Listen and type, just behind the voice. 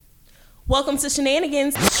Welcome to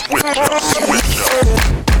Shenanigans. Hey,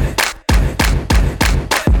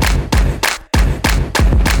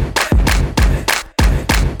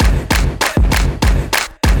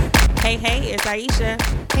 it's Aisha.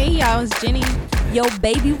 Hey, y'all, it's Jenny. Yo,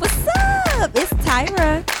 baby, what's up? It's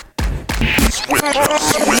Tyra.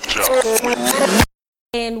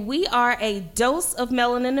 And we are a dose of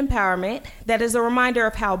melanin empowerment that is a reminder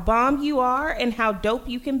of how bomb you are and how dope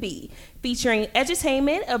you can be. Featuring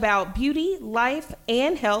edutainment about beauty, life,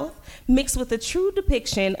 and health, mixed with a true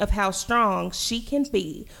depiction of how strong she can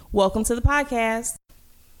be. Welcome to the podcast.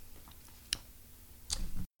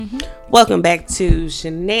 Welcome back to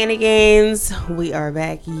Shenanigans. We are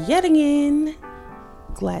back yet again.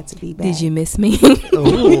 Glad to be back. Did you miss me?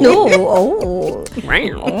 No.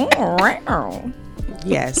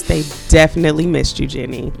 Yes, they definitely missed you,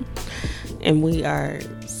 Jenny. And we are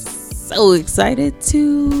so excited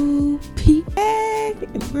to be back.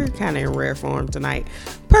 We're kind of in rare form tonight,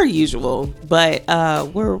 per usual. But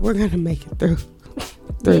we're gonna make it through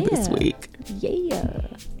this week. Yeah.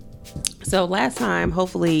 So last time,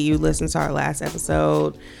 hopefully you listened to our last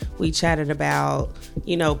episode. We chatted about,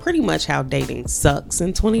 pretty much how dating sucks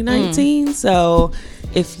in 2019. So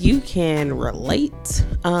if you can relate,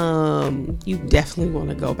 you definitely want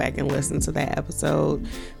to go back and listen to that episode.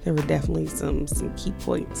 There were definitely some key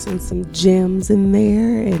points and some gems in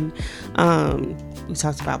there. And we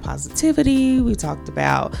talked about positivity. We talked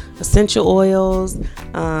about essential oils,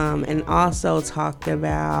 and also talked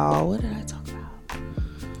about, what did I talk about?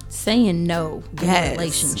 Saying no in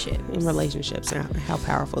relationships and how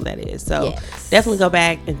powerful that is. So yes. Definitely go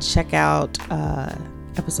back and check out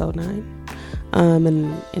episode 9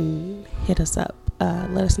 and hit us up.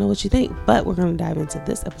 Let us know what you think. But we're going to dive into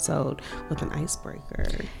this episode with an icebreaker.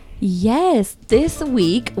 Yes, this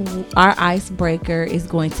week our icebreaker is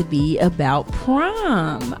going to be about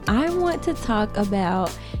prom. I want to talk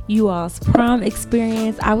about you all's prom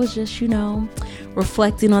experience. I was just,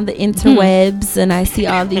 reflecting on the interwebs, and I see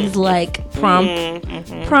all these like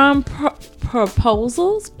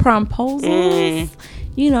proposals, that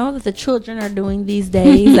the children are doing these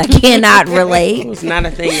days. I cannot relate. It's not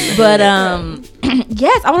a thing. But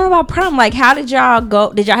yes, I want to know about prom. Like, how did y'all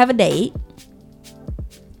go? Did y'all have a date?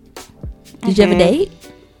 Did you have a date?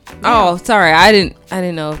 Oh, sorry. I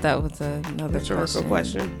didn't know if that was another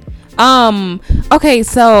question. Okay,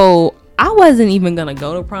 so I wasn't even gonna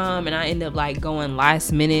go to prom, and I ended up like going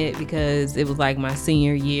last minute because it was like my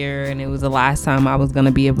senior year, and it was the last time I was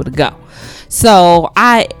gonna be able to go. So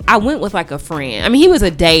I went with like a friend. I mean, he was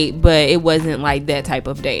a date, but it wasn't like that type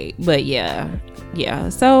of date. But yeah.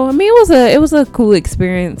 So I mean, it was a cool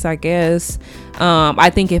experience, I guess. I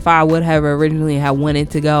think if I would have originally had wanted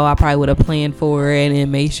to go, I probably would have planned for it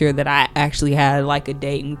and made sure that I actually had like a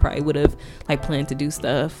date, and probably would have like planned to do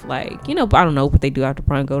stuff like, I don't know what they do after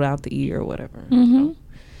prom, go out to eat or whatever. Mm-hmm. So,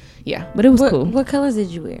 yeah, but it was cool. What colors did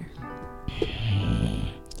you wear?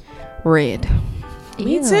 Red.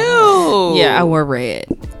 Me too. Yeah, I wore red.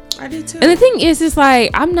 I did too. And the thing is, it's like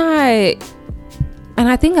I'm not, and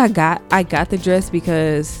I think I got the dress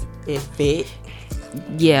because it fit.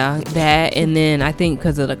 Yeah, that, and then I think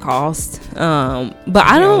because of the cost. But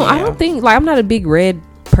I don't think, like, I'm not a big red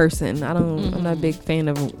person. I'm not a big fan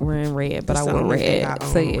of wearing red, but I wore red.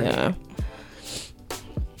 So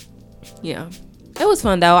yeah, it was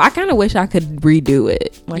fun though. I kind of wish I could redo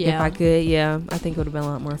it. Like if I could, I think it would have been a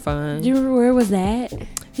lot more fun. Do you remember where was that?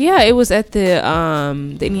 Yeah, it was at the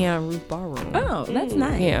Indiana Roof Ballroom. Oh, that's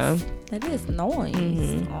nice. Yeah, that is nice.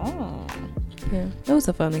 Mm-hmm. Oh, yeah, it was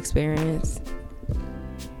a fun experience.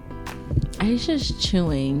 I was just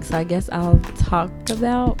chewing, so I guess I'll talk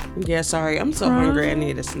about. Yeah, sorry, I'm so hungry. I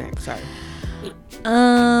need a snack. Sorry.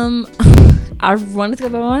 I wanted to go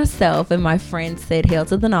by myself, and my friend said "Hail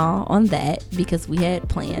to the Gnaw" on that because we had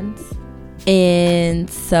plans, and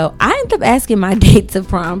so I ended up asking my date to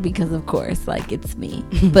prom because, of course, like it's me.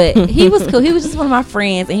 But he was cool. He was just one of my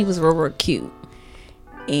friends, and he was real cute,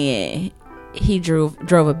 and he drove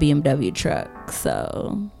a BMW truck,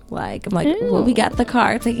 so. Like, I'm like, well, we got the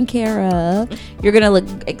car taken care of. You're going to look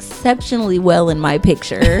exceptionally well in my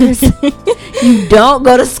pictures. You don't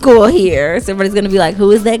go to school here. So everybody's going to be like,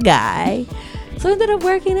 who is that guy? So it ended up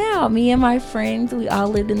working out. Me and my friends, we all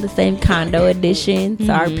lived in the same condo edition.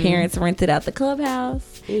 So our parents rented out the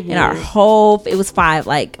clubhouse. And our it was five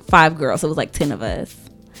girls. So it was like 10 of us.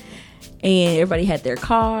 And everybody had their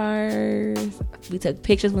cars. We took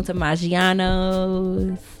pictures, went to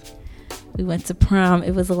Maggiano's. We went to prom.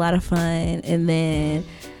 It was a lot of fun. And then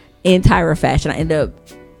in Tyra fashion, I ended up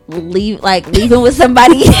leaving with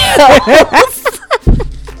somebody else.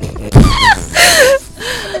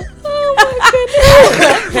 Oh my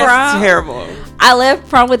goodness. prom. Terrible. I left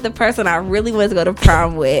prom with the person I really was going to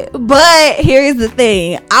prom with. But here's the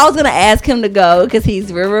thing. I was going to ask him to go because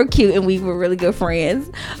he's real cute and we were really good friends.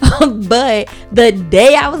 But the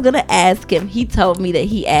day I was going to ask him, he told me that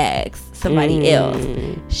he asked somebody else.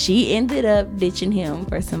 She ended up ditching him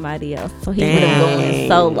for somebody else. So he would have gone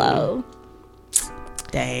solo.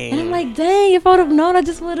 Dang. And I'm like, dang, if I would have known, I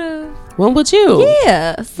just would have. When would you?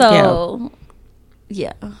 Yeah. So,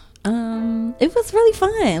 yeah. It was really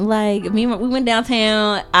fun. Like we went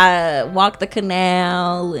downtown. I walked the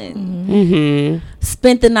canal and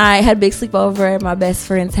spent the night. Had a big sleepover at my best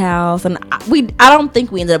friend's house, and I don't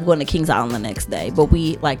think we ended up going to Kings Island the next day, but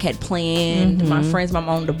we like had planned. My friend's mom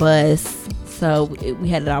owned the bus, so we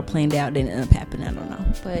had it all planned out. Didn't end up happening. I don't know,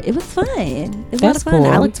 but it was fun. It was a lot of fun.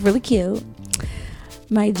 Cool. I looked really cute.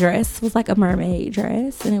 My dress was like a mermaid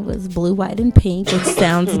dress, and it was blue, white, and pink, which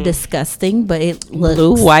sounds disgusting, but it looks...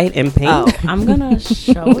 Blue, white, and pink? Oh, I'm going to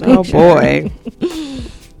show a Oh, picture. boy.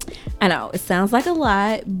 I know, it sounds like a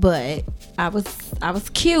lot, but I was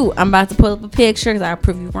cute. I'm about to pull up a picture because I'll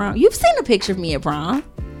prove you wrong. You've seen a picture of me at prom.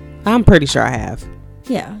 I'm pretty sure I have.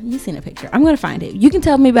 Yeah, you've seen a picture. I'm going to find it. You can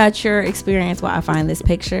tell me about your experience while I find this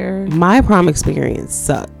picture. My prom experience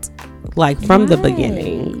sucked. Like from the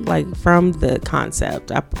beginning, like from the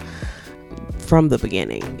concept, from the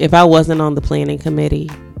beginning. If I wasn't on the planning committee,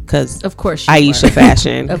 because of course Aisha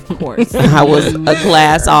Fashion, of course, I was a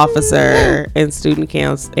class officer and student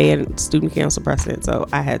council president, so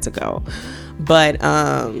I had to go. But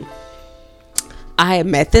I had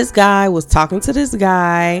met this guy, was talking to this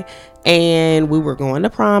guy, and we were going to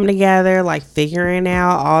prom together, like figuring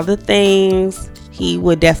out all the things. He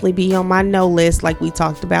would definitely be on my no list, like we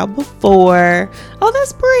talked about before. Oh,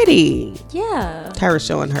 that's pretty. Yeah. Tara's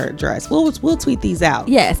showing her dress. We'll tweet these out.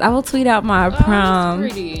 Yes, I will tweet out my prom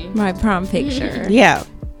picture. Yeah.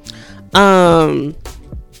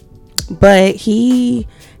 But he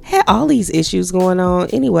had all these issues going on.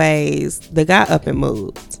 Anyways, the guy up and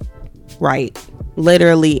moved. Right.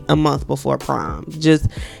 Literally a month before prom. Just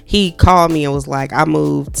he called me and was like, I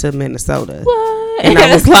moved to Minnesota. What? And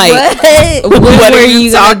I was like, what are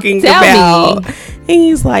you talking about? And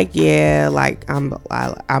he's like, yeah, like I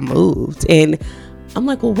moved. And I'm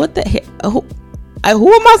like, well, what the hell?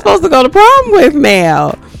 Who am I supposed to go to prom with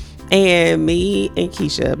now? And me and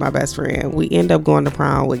Keisha, my best friend, we end up going to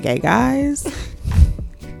prom with gay guys.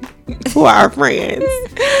 Who are our friends?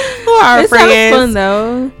 It sounds fun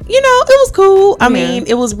though. You know, it was cool. I mean,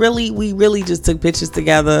 it was we really just took pictures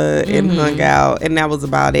together and hung out, and that was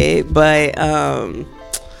about it. But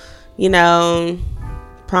you know,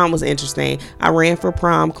 prom was interesting. I ran for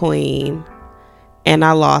prom queen, and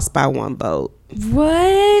I lost by one vote.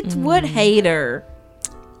 What? What hater?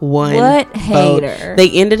 What hater? They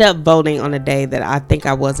ended up voting on a day that I think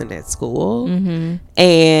I wasn't at school,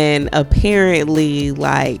 and apparently,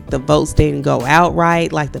 like the votes didn't go out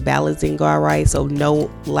right, like the ballots didn't go out right, so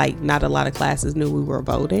not a lot of classes knew we were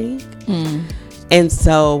voting. And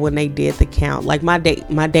so when they did the count, like my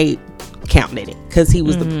date counted it because he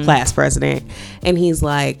was the class president, and he's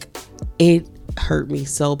like, it hurt me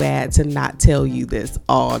so bad to not tell you this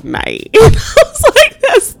all night. And I was like,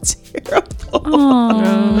 that's terrible.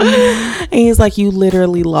 And he's like, you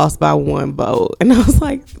literally lost by one vote. And I was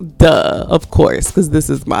like, duh, of course, because this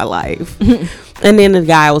is my life. And then the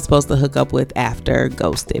guy I was supposed to hook up with after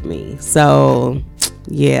ghosted me. So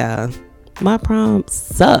yeah, my prom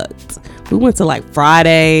sucked. We went to like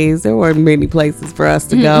Fridays. There weren't many places for us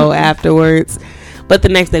to go afterwards. But the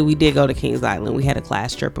next day we did go to Kings Island. We had a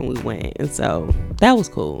class trip and we went. And so that was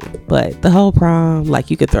cool. But the whole prom, like,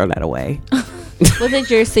 you could throw that away. Was it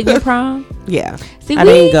your senior prom? Yeah. See, I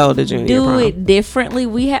didn't go to junior prom. Do it differently.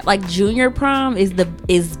 We have like junior prom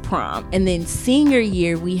is prom, and then senior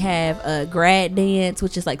year we have a grad dance,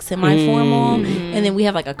 which is like semi-formal, and then we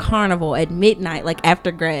have like a carnival at midnight, like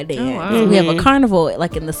after grad dance. We have a carnival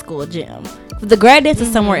like in the school gym. The grad dance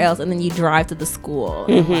is somewhere else, and then you drive to the school.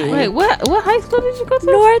 Wait, what high school did you go to?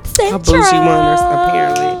 North Central. Bougie one,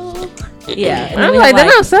 apparently. Yeah, and I'm like, that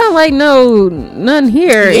don't sound like none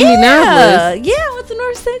here in Indianapolis. Yeah, I went to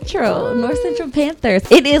North Central Panthers.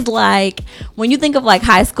 It is like when you think of like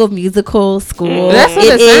High School Musical school. That's what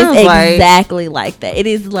it sounds like. Exactly like that. It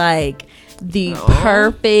is like the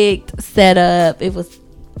perfect setup. It was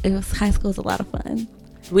high school was a lot of fun.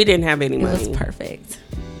 We didn't have any money. It was perfect.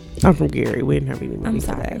 I'm from Gary. We didn't have any money. I'm for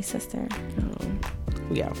sorry, that. sister.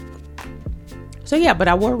 Yeah. So yeah, but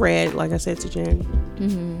I wore red, like I said to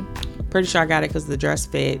Jen. Pretty sure I got it because the dress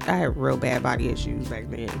fit. I had real bad body issues back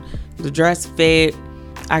then. The dress fit.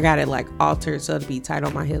 I got it like altered so to be tight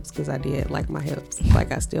on my hips because I did like my hips,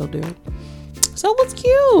 like I still do. So it was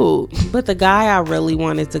cute. But the guy I really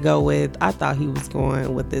wanted to go with, I thought he was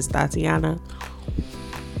going with this Tatiana.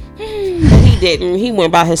 But he didn't. He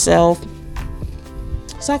went by himself.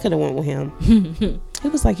 So I could have went with him. He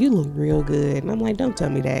was like, you look real good. And I'm like, don't tell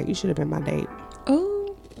me that. You should have been my date.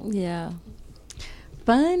 Oh, yeah.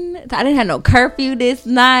 Fun. I didn't have no curfew this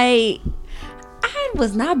night. I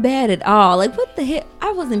was not bad at all. Like, what the heck?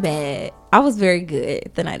 I wasn't bad. I was very good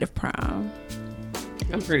the night of prom.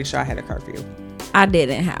 I'm pretty sure I had a curfew. I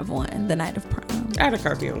didn't have one the night of prom. I had a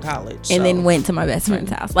curfew in college. And then went to my best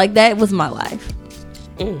friend's house. Like, that was my life.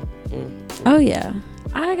 Oh, yeah.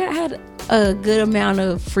 I had a good amount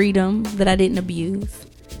of freedom that I didn't abuse.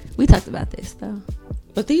 We talked about this, though.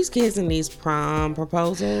 But these kids in these prom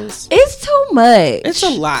proposals, it's too much. It's a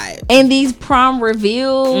lot. And these prom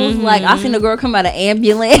reveals, like I seen a girl come out of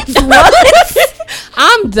ambulance.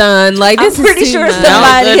 I'm done. Like, this I'm pretty is sure much.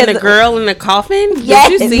 somebody And the girl in the coffin. Yes.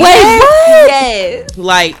 Did you see Wait, that? yes.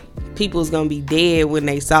 Like, people's gonna be dead when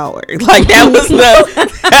they saw her. Like, that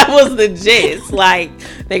was the gist. Like,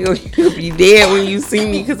 they gonna be dead when you see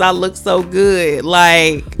me because I look so good.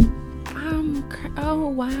 Like, oh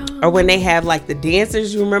wow. or when they have like the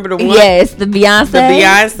dancers. You remember the one? Yes, the Beyonce. The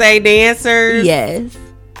Beyonce dancers. Yes.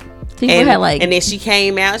 People And, had like, and then she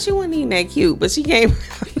came out. She wasn't even that cute, but she came out.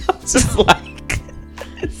 I was just like,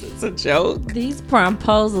 this is a joke. these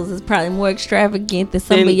proposals is probably more extravagant than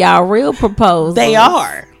some of y'all real proposals. They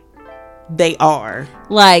are. They are.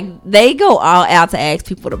 Like, they go all out to ask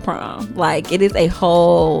people to prom. Like, it is a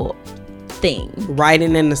whole thing.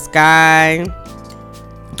 Riding in the sky.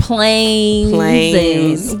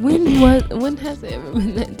 Planes. And When has it ever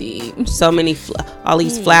been that deep? So many, all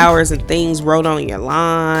these flowers and things wrote on your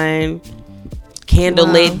line.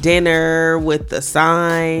 Candlelit dinner with the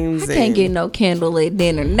signs. I can't get no candlelit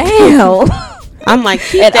dinner now. I'm like,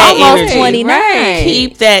 keep At that almost energy. 29. Right.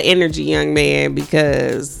 Keep that energy, young man,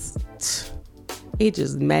 because it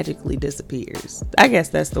just magically disappears. I guess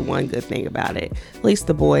that's the one good thing about it. At least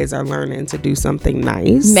the boys are learning to do something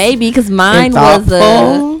nice. Maybe because mine was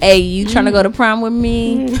hey, you trying to go to prom with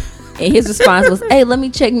me? And his response was, hey, let me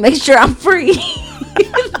check, make sure I'm free.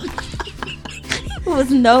 There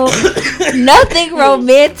was nothing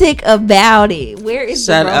romantic about it. Where is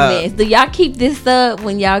the romance? Do y'all keep this up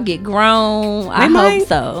when y'all get grown? I hope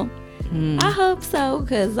so. I hope so,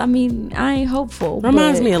 because I mean, I ain't hopeful.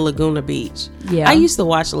 Reminds me of Laguna Beach. Yeah, I used to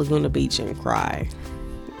watch Laguna Beach and cry.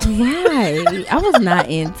 Right. I was not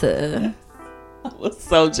into. I was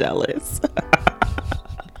so jealous.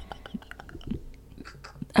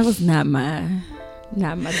 That was not my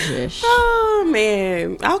dish. Oh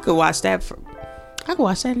man, I could watch that. I could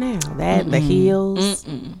watch that now. That The Hills.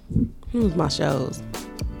 Who's my shows?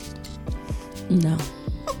 No.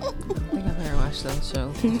 I think I've ever watched those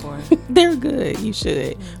shows before. They're good. You should.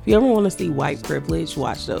 If you ever want to see white privilege,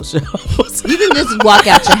 watch those shows. You can just walk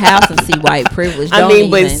out your house and see white privilege.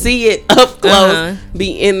 But see it up close.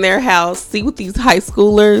 Be in their house. See what these high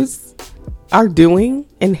schoolers are doing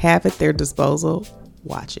and have at their disposal.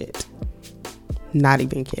 Watch it. Not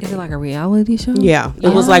even kidding. Is it like a reality show? Yeah. It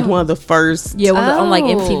was like one of the first. Yeah, on like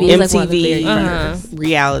MTV. It was like one of the very MTV first.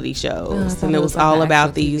 reality shows. And it was like all an about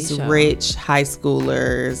actual TV these show. rich high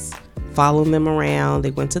schoolers, following them around.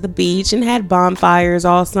 They went to the beach and had bonfires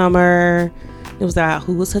all summer. It was about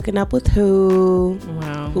who was hooking up with who.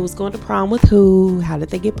 Wow. Who was going to prom with who. How did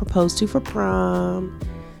they get proposed to for prom.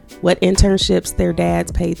 What internships their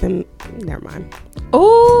dads paid them. Never mind.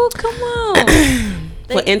 Oh, come on.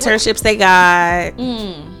 What internships they got,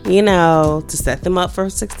 you know, to set them up for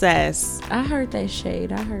success. I heard that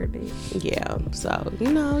shade. I heard it. Yeah, so,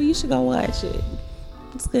 you know, you should go watch it.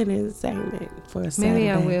 It's good entertainment for a Saturday. Maybe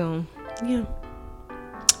I will. Yeah.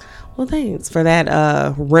 Well, thanks for that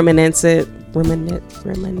reminiscing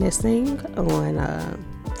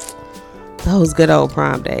on those good old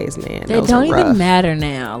prom days, man. They Those don't were rough. even matter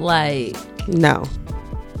now. Like, No.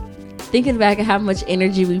 thinking back at how much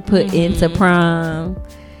energy we put into prom,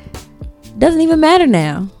 doesn't even matter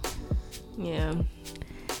now. Yeah.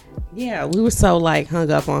 Yeah, we were so like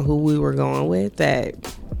hung up on who we were going with that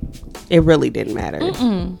it really didn't matter.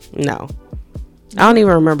 No. I don't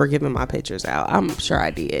even remember giving my pictures out. I'm sure I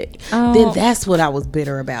did. Oh. Then that's what I was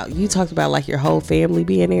bitter about. You talked about like your whole family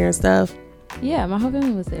being there and stuff. Yeah, my whole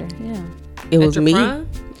family was there. Yeah. It was your me. prom?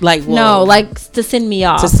 Like, No, like to send me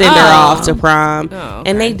off. to send her off to prom. Oh, okay.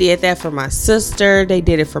 And they did that for my sister. They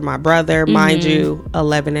did it for my brother. Mind you,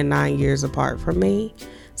 11 and 9 years apart from me.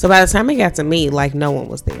 So by the time it got to me, like no one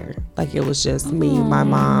was there. Like it was just me, my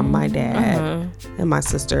mom, my dad, and my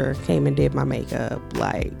sister came and did my makeup.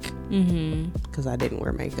 Like, because I didn't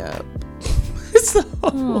wear makeup. So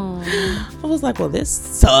I was like, well, this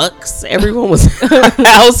sucks. Everyone was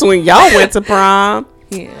house when y'all went to prom.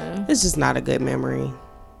 Yeah. It's just not a good memory.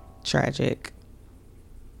 Tragic.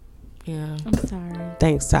 Yeah. I'm sorry.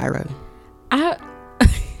 Thanks, Tyra. I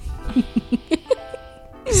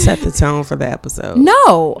Set the tone for the episode.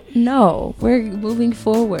 no, we're moving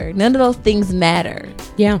forward. None of those things matter.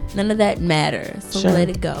 Yeah. None of that matters. So Sure. let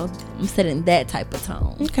it go. I'm setting that type of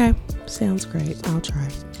tone. Okay. Sounds great. I'll try.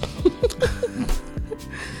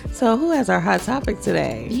 So who has our hot topic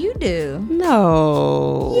today? You do.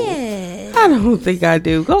 No. Yeah. I don't think I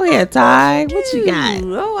do. Go ahead, Ty. What you got?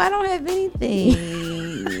 Oh, I don't have anything.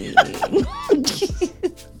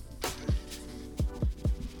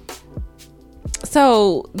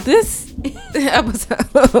 So this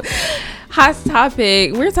episode, hot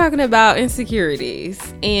topic, we're talking about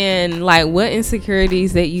insecurities and like what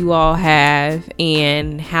insecurities that you all have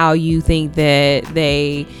and how you think that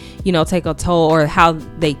they, you know, take a toll, or how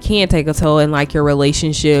they can take a toll in like your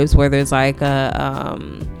relationships, whether it's like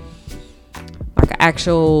an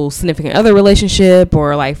actual significant other relationship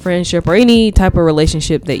or like friendship or any type of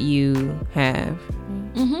relationship that you have.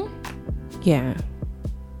 Yeah.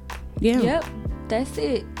 Yep. That's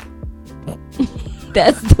it.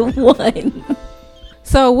 That's the one.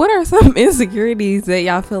 So what are some insecurities that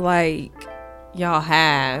y'all feel like y'all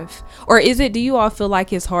have? Or do you all feel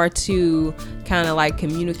like it's hard to kind of like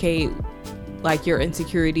communicate like your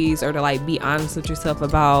insecurities, or to like be honest with yourself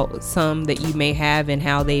about some that you may have and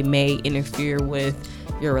how they may interfere with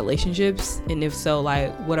your relationships? And if so,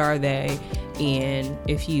 like what are they? And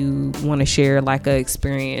if you want to share like a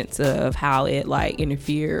experience of how it like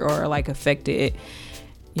interfered or like affected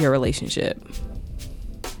your relationship.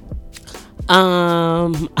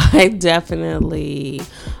 I'm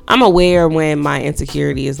aware when my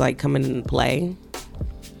insecurity is like coming into play.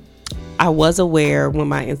 I was aware when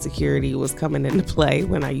my insecurity was coming into play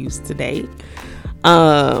when I used to date.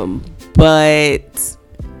 But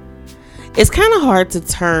it's kind of hard to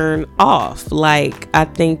turn off. Like, I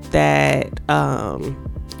think that,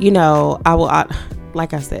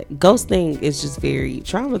 like I said, ghosting is just very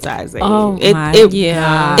traumatizing. Oh it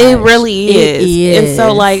really is. It is. And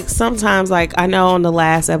so like sometimes, like I know on the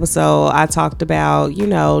last episode I talked about, you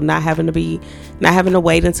know, not having to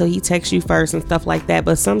wait until he texts you first and stuff like that.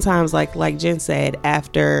 But sometimes like Jen said,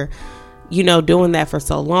 after, you know, doing that for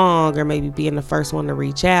so long, or maybe being the first one to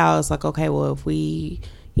reach out, it's like, okay, well, if we,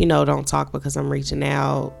 you know, don't talk because I'm reaching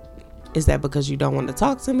out, is that because you don't want to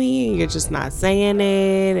talk to me and you're just not saying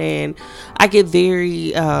it? And I get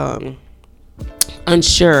very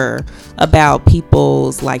unsure about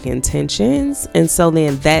people's like intentions, and so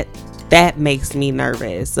then that makes me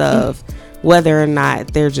nervous of whether or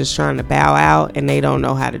not they're just trying to bow out and they don't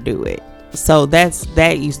know how to do it. So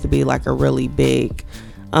that used to be like a really big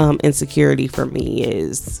insecurity for me,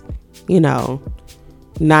 is, you know,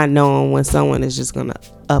 not knowing when someone is just gonna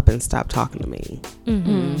up and stop talking to me.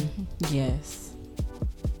 Yes.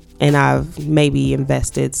 And I've maybe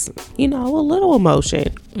invested, you know, a little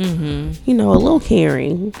emotion, you know, a little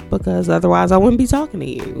caring, because otherwise I wouldn't be talking to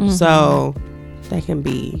you. So that can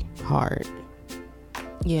be hard.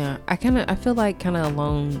 Yeah, I feel like kind of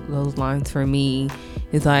along those lines for me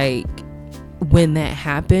is like when that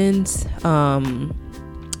happens,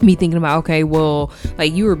 me thinking about, okay, well,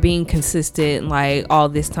 like you were being consistent like all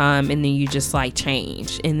this time and then you just like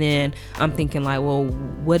changed, and then I'm thinking like, well,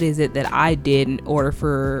 what is it that I did in order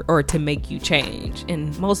to make you change?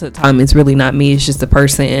 And most of the time it's really not me, it's just the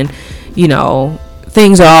person. You know,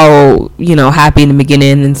 things are all, you know, happy in the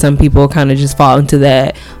beginning, and some people kind of just fall into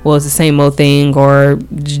that, well, it's the same old thing, or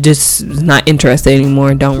just not interested anymore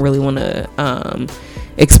and don't really want to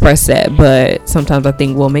express that. But sometimes I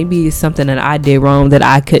think, well, maybe it's something that I did wrong that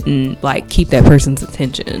I couldn't like keep that person's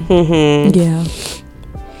attention. Yeah.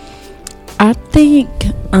 I think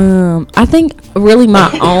really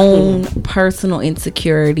my own personal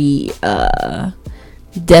insecurity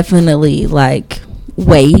definitely like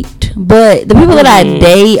weight, but the people that I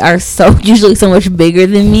date are usually so much bigger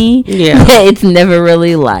than me. Yeah. That it's never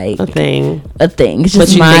really like a thing. It's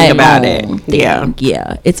just you my think about it. thing.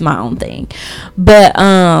 Yeah, it's my own thing. But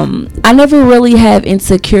I never really have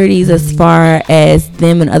insecurities as far as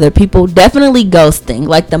them and other people. Definitely ghosting.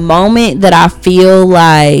 Like the moment that I feel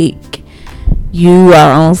like you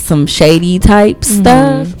are on some shady type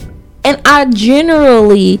stuff. And I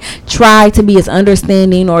generally try to be as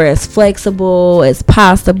understanding or as flexible as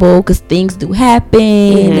possible, because things do happen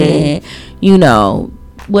and, you know,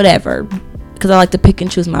 whatever. Because I like to pick and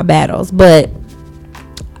choose my battles. But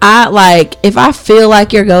I like, if I feel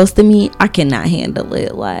like you're ghosting me, I cannot handle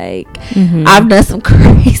it. Like, I've done some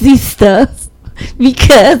crazy stuff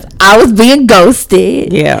because I was being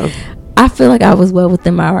ghosted. Yeah. I feel like I was well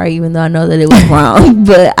within my right, even though I know that it was wrong.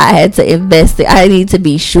 But I had to investigate. I need to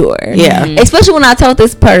be sure. Yeah. Especially when I told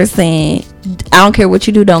this person, I don't care what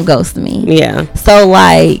you do, don't ghost me. Yeah. So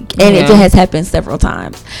like, and it has happened several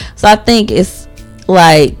times. So I think it's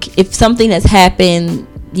like, if something has happened,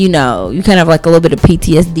 you know, you kind of like a little bit of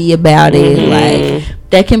PTSD about it. Like,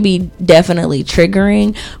 that can be definitely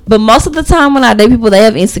triggering. But most of the time when I date people, they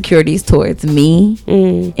have insecurities towards me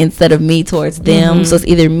instead of me towards them. So it's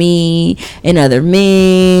either me and other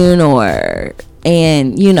men,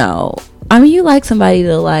 and you know, I mean, you like somebody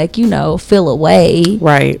to, like, you know, feel away,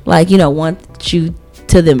 right? Like, you know, want you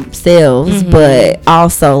to themselves, but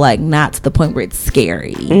also like not to the point where it's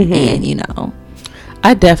scary. And you know,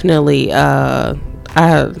 I definitely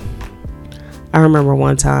I remember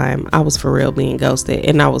one time I was for real being ghosted,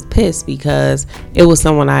 and I was pissed because it was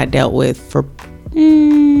someone I had dealt with for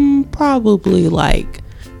probably like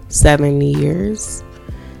 7 years.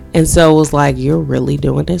 And so it was like, you're really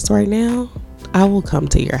doing this right now? I will come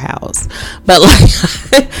to your house. But like,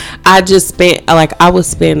 I would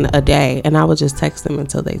spend a day and I would just text them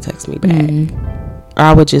until they text me back. Or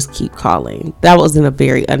I would just keep calling. That was in a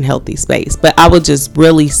very unhealthy space. But I would just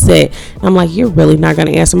really sit. I'm like, you're really not going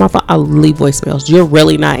to answer my phone? I'll leave voicemails. You're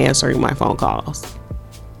really not answering my phone calls.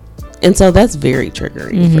 And so that's very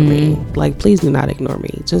triggering for me. Like, please do not ignore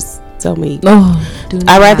me. Just tell me. I'd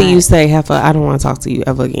rather you say, Heffa, I don't want to talk to you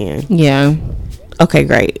ever again. Yeah. Okay,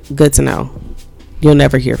 great. Good to know. You'll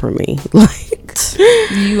never hear from me. Like,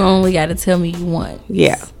 you only got to tell me you want.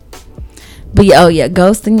 Yeah. But yeah,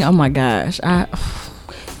 ghosting. Oh my gosh. I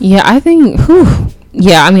think.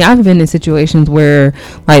 Yeah, I mean, I've been in situations where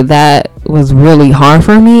like that was really hard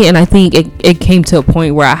for me, and I think it came to a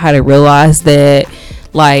point where I had to realize that,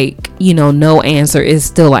 like, you know, no answer is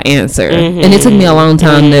still an answer, and it took me a long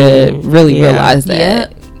time to really realize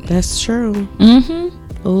that. That's true.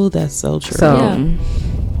 Oh, that's so true.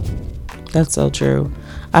 That's so true.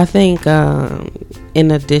 I think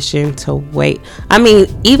in addition to weight, I mean,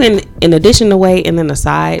 even in addition to weight and then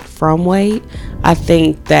aside from weight, I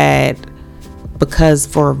think that because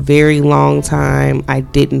for a very long time I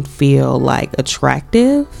didn't feel like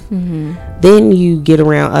attractive, then you get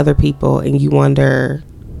around other people and you wonder,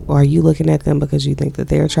 are you looking at them because you think that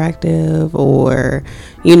they're attractive, or,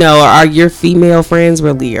 you know, are your female friends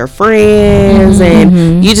really your friends?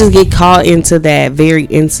 And you just get caught into that very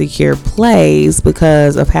insecure place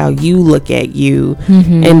because of how you look at you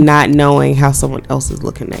and not knowing how someone else is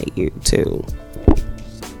looking at you too.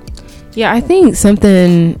 Yeah, I think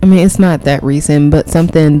something, I mean, it's not that recent, but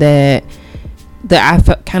something that I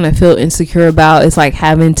kind of feel insecure about is like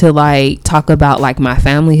having to like talk about like my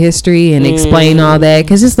family history and explain all that,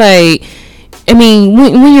 because it's like, I mean,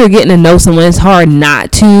 when you're getting to know someone, it's hard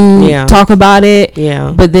not to talk about it.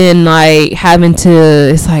 Yeah. But then like having to,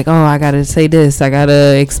 it's like, oh, I gotta say this, I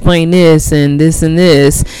gotta explain this and this and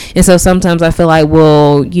this. And so sometimes I feel like,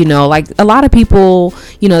 well, you know, like a lot of people,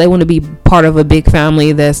 you know, they want to be part of a big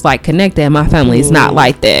family that's like connected. My family is not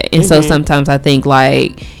like that. And so sometimes I think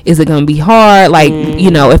like, is it gonna be hard? Like,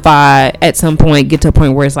 you know, if I at some point get to a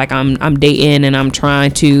point where it's like I'm dating and I'm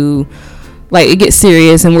trying to, like, it gets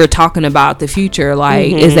serious and we're talking about the future,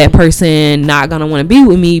 like, is that person not gonna want to be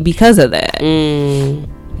with me because of that?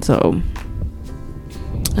 So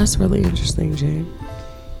that's really interesting, Jane.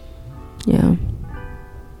 Yeah.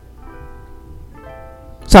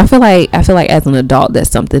 So I feel like as an adult,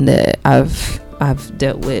 that's something that I've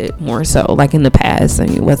dealt with more so. Like in the past, I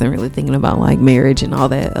mean, wasn't really thinking about like marriage and all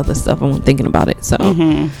that other stuff. I wasn't thinking about it. So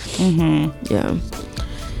yeah.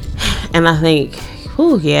 And I think,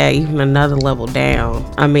 even another level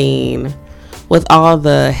down. I mean, with all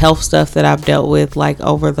the health stuff that I've dealt with, like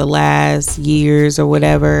over the last years or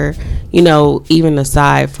whatever, you know, even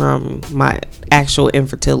aside from my actual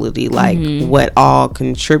infertility, like what all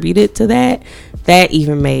contributed to that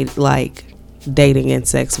even made like dating and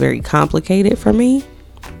sex very complicated for me.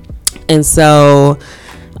 And so,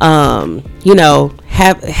 you know,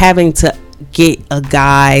 having to get a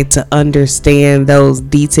guy to understand those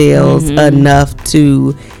details enough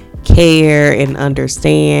to care and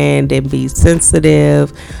understand and be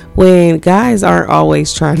sensitive, when guys aren't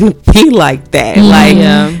always trying to be like that.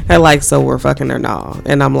 Like they're like, so we're fucking or not?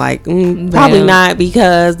 And I'm like, probably not,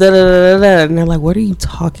 because da, da, da, da. And they're like, what are you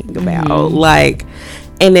talking about? Like,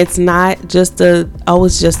 and it's not just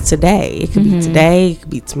it's just today. It could be today, it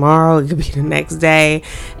could be tomorrow, it could be the next day.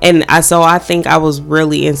 And I think I was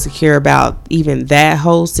really insecure about even that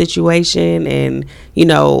whole situation, and, you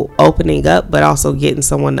know, opening up, but also getting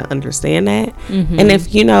someone to understand that. And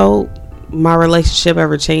if, you know, my relationship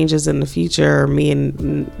ever changes in the future, me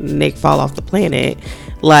and Nick fall off the planet,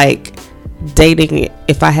 like dating,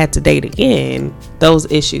 if I had to date again,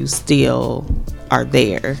 those issues still are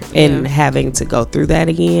there, and having to go through that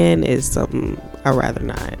again is something I'd rather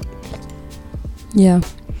not. Yeah.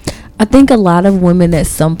 I think a lot of women at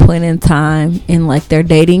some point in time in like their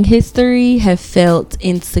dating history have felt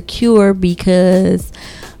insecure because,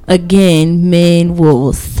 again, men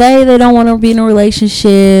will say they don't want to be in a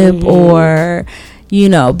relationship or, you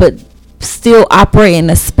know, but still operate in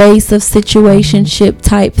a space of situationship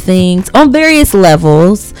type things on various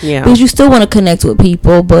levels. Yeah. Because you still want to connect with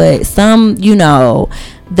people, but some, you know,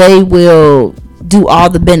 they will do all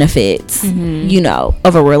the benefits, you know,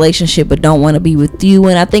 of a relationship, but don't want to be with you.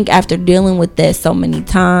 And I think after dealing with that so many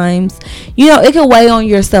times, you know, it can weigh on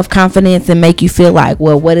your self-confidence and make you feel like,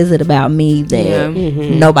 well, what is it about me that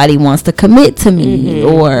nobody wants to commit to me?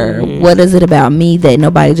 Or what is it about me that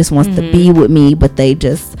nobody just wants to be with me, but they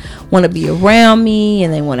just want to be around me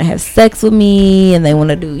and they want to have sex with me and they want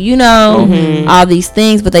to do, you know, all these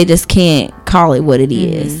things, but they just can't call it what it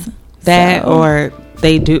is. That, or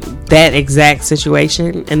they do that exact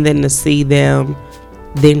situation, and then to see them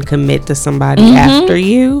then commit to somebody after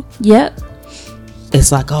you. Yep.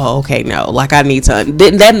 It's like, oh, okay, no, like I need to.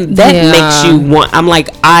 That makes you want. I'm like,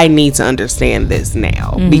 I need to understand this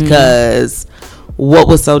now, because what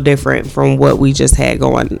was so different from what we just had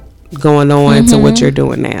going on to what you're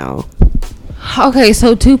doing now. Okay,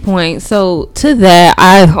 so 2 points. So to that,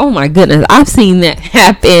 oh my goodness, I've seen that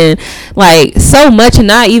happen like so much, and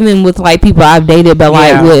not even with like people I've dated, but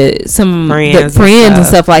like with some friends and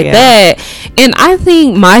stuff like that. And I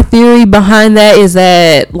think my theory behind that is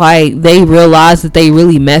that like they realize that they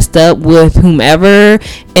really messed up with whomever,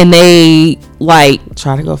 and they like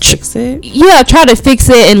try to go fix it. Yeah, try to fix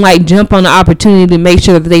it and like jump on the opportunity to make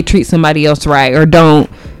sure that they treat somebody else right, or don't,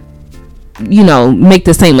 you know, make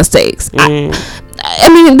the same mistakes. I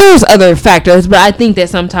mean, there's other factors, but I think that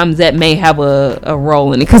sometimes that may have a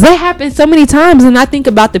role in it, because that happens so many times. And I think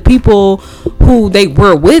about the people who they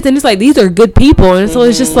were with, and it's like, these are good people, and so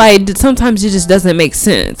it's just like sometimes it just doesn't make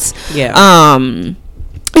sense.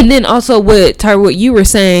 And then also what you were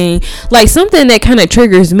saying, like something that kind of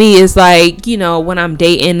triggers me is like, you know, when I'm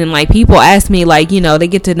dating and like people ask me, like, you know, they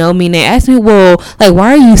get to know me and they ask me, well, like,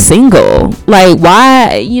 why are you single? Like,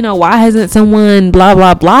 why, you know, why hasn't someone blah,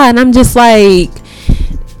 blah, blah? And I'm just like,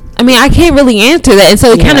 I mean, I can't really answer that. And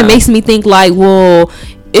so it kind of makes me think like, well,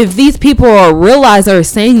 if these people are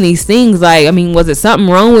saying these things, like, I mean, was it something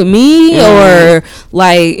wrong with me? Or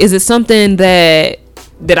like, is it something that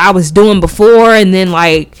I was doing before and then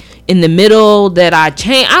like in the middle that I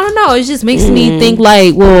changed? I don't know. It just makes me think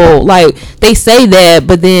like, well, like they say that,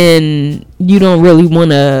 but then you don't really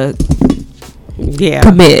want to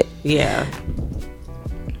commit. Yeah.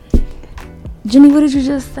 Jenny, what did you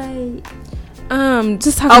just say?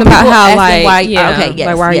 Just talking about how like why, okay, yes,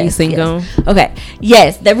 like why are you single? Yes. Okay,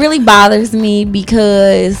 yes, that really bothers me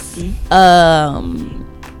because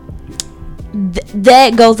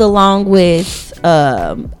that goes along with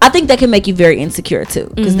I think that can make you very insecure too,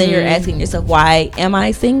 because then you're asking yourself, why am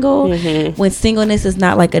I single? When singleness is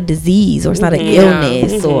not like a disease, or it's not an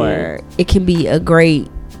illness, or it can be a great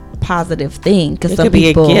positive thing, because some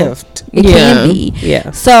people, be a gift. It can be.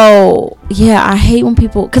 So I hate when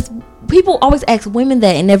people always ask women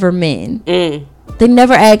that and never men. They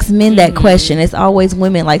never ask men that question. It's always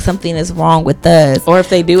women, like something is wrong with us. Or if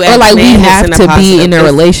they do ask or like men, we have to be in a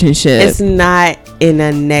relationship. It's not in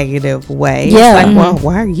a negative way. Yeah. It's like, well,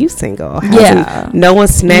 why are you single? No one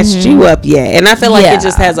snatched you up yet. And I feel like it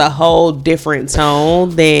just has a whole different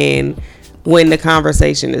tone than when the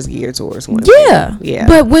conversation is geared towards women. Yeah.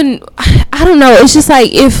 But when, I don't know, it's just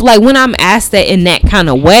like, if like when I'm asked that in that kind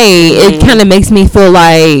of way, it kind of makes me feel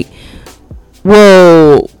like,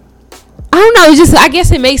 well, I don't know. It's just, I guess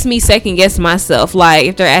it makes me second guess myself. Like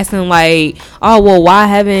if they're asking like, oh, well, why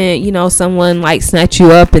haven't, you know, someone like snatched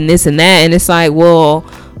you up and this and that? And it's like, well,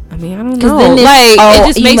 I mean, I don't know. Then like it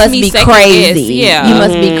just makes me be crazy. Guess. You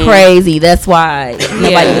must be crazy. That's why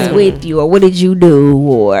nobody was with you, or what did you do?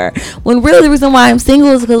 Or when really the reason why I'm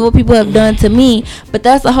single is because what people have done to me. But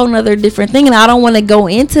that's a whole nother different thing, and I don't want to go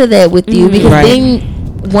into that with you, because then,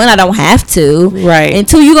 one, I don't have to, and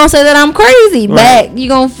two, you're gonna say that I'm crazy back. You're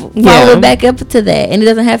gonna follow it back up to that, and it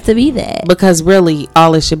doesn't have to be that, because really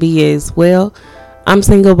all it should be is, well, I'm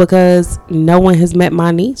single because no one has met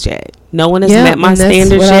my needs yet. No one has met my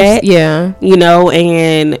standards yet. You know,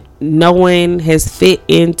 and no one has fit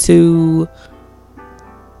into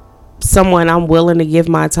someone I'm willing to give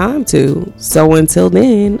my time to. So until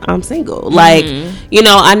then, I'm single. Like, you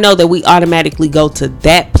know, I know that we automatically go to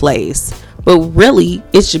that place, But really,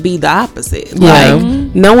 it should be the opposite. Yeah.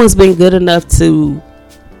 Like, no one's been good enough to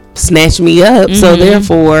snatch me up, so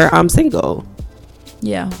therefore I'm single.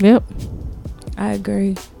 Yeah. Yep. I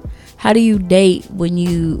agree. How do you date when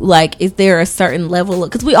you, like, is there a certain level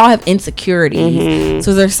because we all have insecurities, so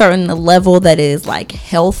is there a certain level that is like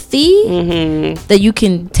healthy that you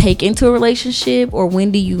can take into a relationship, or when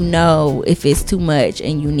do you know if it's too much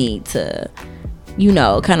and you need to, you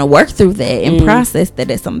know, kind of work through that and process that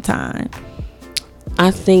at some time? I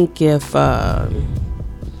think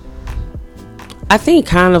I think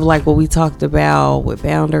kind of like what we talked about with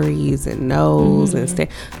boundaries and no's and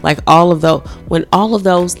like all of those, when all of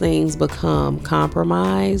those things become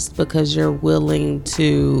compromised because you're willing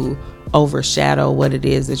to overshadow what it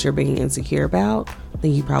is that you're being insecure about,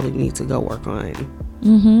 then you probably need to go work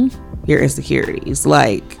on your insecurities.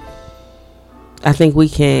 Like, I think we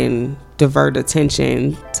can divert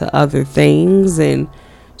attention to other things and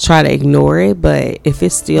try to ignore it, but if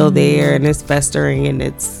it's still there and it's festering and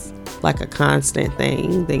it's like a constant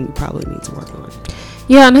thing, then you probably need to work on it.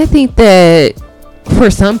 Yeah, and I think that for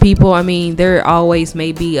some people, I mean, there always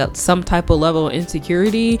may be some type of level of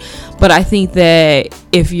insecurity, but I think that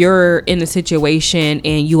if you're in a situation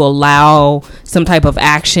and you allow some type of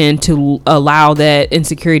action to allow that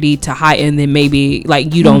insecurity to heighten, then maybe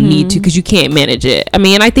like you don't need to, because you can't manage it. I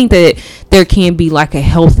mean, and I think that there can be like a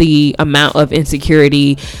healthy amount of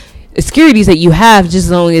insecurities that you have, just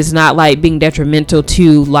as long as it's not like being detrimental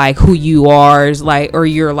to like who you are, is like, or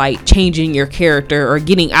you're like changing your character or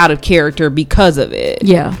getting out of character because of it.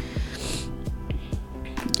 Yeah,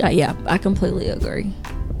 I completely agree.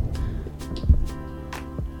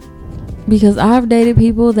 Because I've dated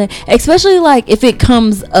people that, especially like if it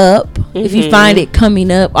comes up, if you find it coming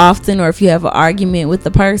up often, or if you have an argument with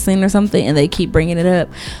the person or something and they keep bringing it up.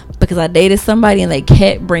 Because I dated somebody and they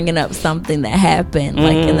kept bringing up something that happened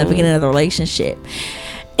like in the beginning of the relationship,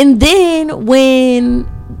 and then when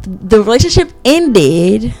the relationship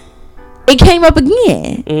ended, it came up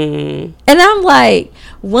again. And I'm like,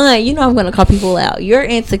 one, you know, I'm gonna call people out. You're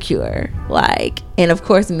insecure, like, and of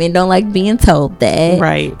course, men don't like being told that,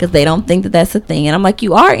 right? Because they don't think that that's a thing. And I'm like,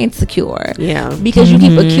 you are insecure, yeah, because you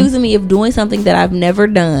keep accusing me of doing something that I've never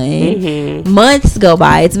done. Months go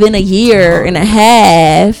by, it's been a year and a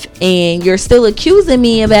half, and you're still accusing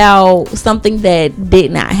me about something that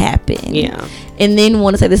did not happen. Yeah. And then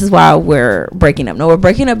want to say this is why we're breaking up. No, we're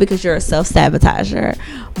breaking up because you're a self-sabotager.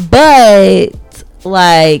 But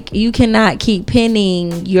like, you cannot keep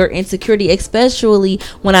pinning your insecurity, especially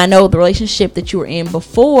when I know the relationship that you were in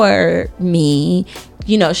before me,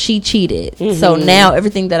 you know, she cheated. So now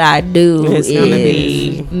everything that I do is gonna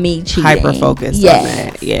be me cheating. Hyper focused on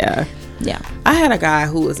that. Yeah. I had a guy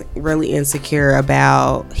who was really insecure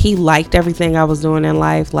about, he liked everything I was doing in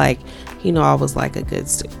life. Like, you know, I was like a good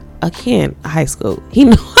student. Again, high school. He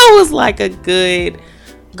knew I was like a good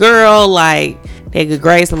girl, like they good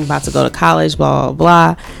grades, I'm about to go to college, blah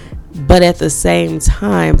blah blah. But at the same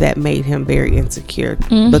time, that made him very insecure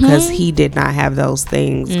because he did not have those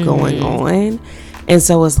things going on. And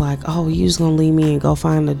so it's like, oh, you just gonna leave me and go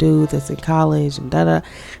find a dude that's in college and da.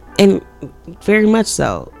 And very much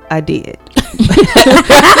so, I did.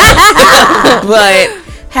 But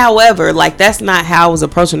however, like, that's not how I was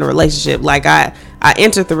approaching the relationship. Like, I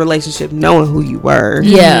entered the relationship knowing who you were,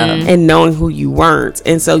 and knowing who you weren't,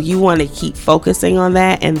 and so you want to keep focusing on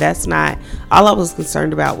that. And that's not all I was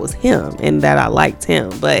concerned about, was him and that I liked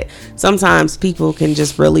him. But sometimes people can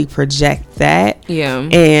just really project that,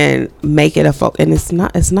 and make it a focus. And it's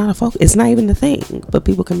not a focus. It's not even a thing. But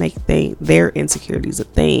people can make their insecurities a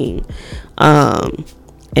thing,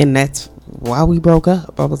 and that's why we broke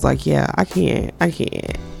up. I was like, yeah, I can't.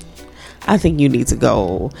 I think you need to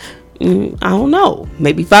go. I don't know,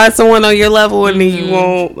 maybe find someone on your level, and then you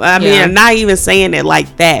won't. I mean, I'm not even saying it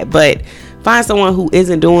like that, but find someone who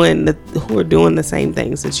isn't doing who are doing the same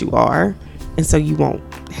things that you are, and so you won't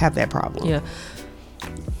have that problem. Yeah.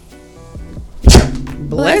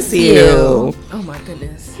 Bless you. Oh my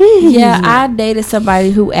goodness. Yeah, I dated somebody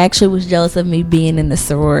who actually was jealous of me being in the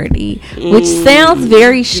sorority, which sounds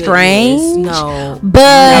very strange. No,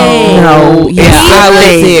 but no. Yeah, I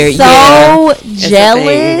was there. So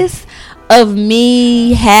jealous of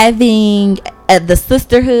me having the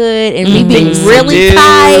sisterhood and me being really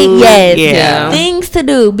tight. Yes, things to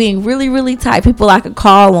do, being really, really tight. People I could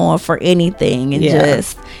call on for anything, and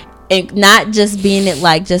just. And not just being it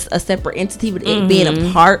like just a separate entity, but it being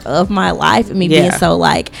a part of my life, and me being so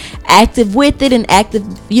like active with it and active,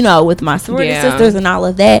 you know, with my sorority sisters and all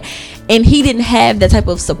of that. and he didn't have that type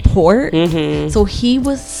of support. So he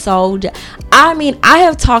was so I mean,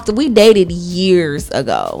 we dated years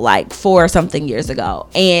ago, like 4 or something years ago,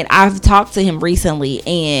 and I've talked to him recently,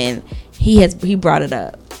 and he brought it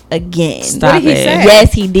up again. Stop What did he it. say?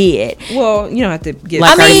 Yes, he did. Well, you don't have to get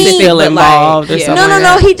Like, are you still but, involved or yeah. something?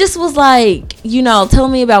 No. He just was like,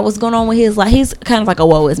 telling me about what's going on with his life. He's kind of like a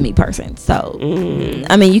woe is me person. So,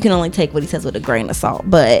 I mean, you can only take what he says with a grain of salt.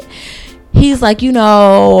 But he's like,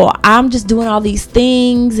 I'm just doing all these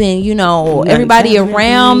things, and everybody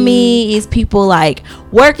around me is people like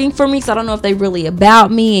working for me, so I don't know if they really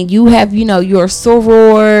about me, and you have your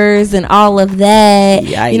sorors and all of that.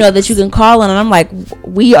 Yikes. That you can call on, and I'm like,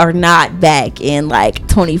 we are not back in like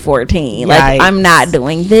 2014. Yikes. Like, I'm not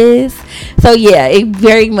doing this. So yeah, it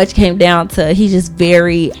very much came down to he's just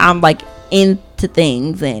I'm like into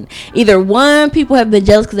things, and either one, people have been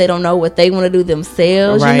jealous because they don't know what they want to do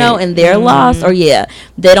themselves, right. And they're lost, or they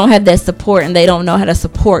don't have that support, and they don't know how to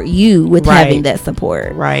support you with having that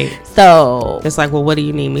support, right? So it's like, well, what do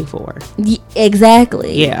you need me for?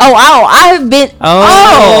 Exactly. Yeah. I have been.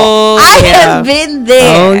 I have been there.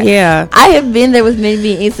 Oh yeah. I have been there with me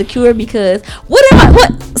being insecure because what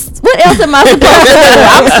else am I supposed to do?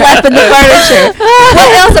 I'm slapping the furniture.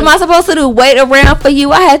 What else am I supposed to do? Wait around for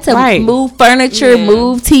you? I had to move furniture,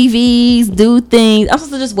 move TVs, do things. I'm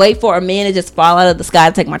supposed to just wait for a man to just fall out of the sky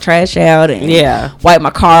to take my trash out and wipe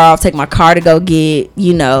my car off, take my car to go get,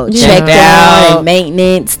 checked out and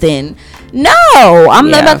maintenance. And no, I'm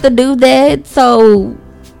not about to do that. So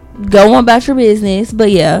go on about your business.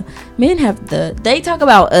 But yeah, men they talk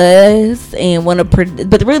about us and want to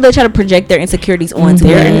but really they try to project their insecurities onto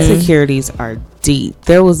their us. insecurities are deep.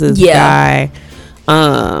 There was this guy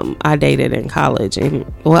I dated in college, and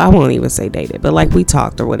I won't even say dated, but like we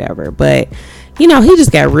talked or whatever, but he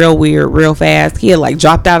just got real weird real fast. He had like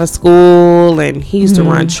dropped out of school, and he used to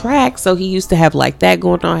run track, so he used to have like that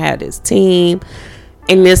going on, had his team.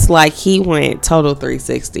 And it's like he went total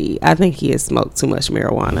 360. I think he had smoked too much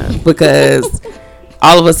marijuana because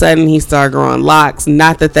all of a sudden he started growing locks.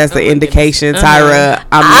 Not that that's the indication, Tyra.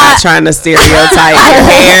 I'm not trying to stereotype your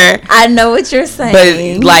hair. I know what you're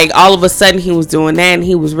saying. But like all of a sudden he was doing that, and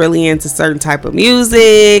he was really into certain type of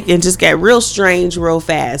music and just got real strange real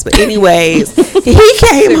fast. But anyways, he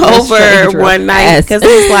came over one night because it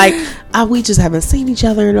was like, we just haven't seen each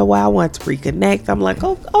other in a while. I want to reconnect. I'm like,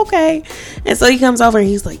 oh, okay. And so he comes over and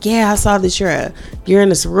he's like, yeah, I saw that you're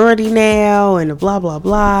in a sorority now and blah, blah,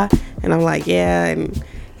 blah. And I'm like, yeah. And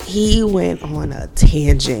he went on a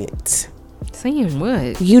tangent. Saying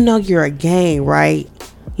what? You're a gang, right?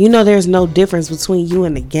 There's no difference between you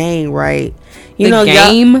and the gang, right?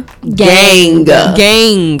 Gang.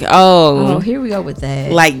 Oh, here we go with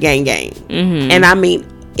that. Like gang. And I mean,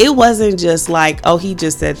 it wasn't just like, he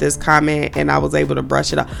just said this comment and I was able to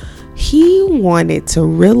brush it off. He wanted to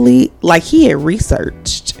really, like, he had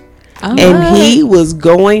researched. And he was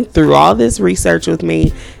going through all this research with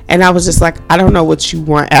me, and I was just like, I don't know what you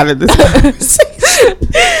want out of this conversation.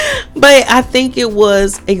 But I think it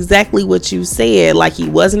was exactly what you said. Like, he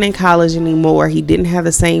wasn't in college anymore. He didn't have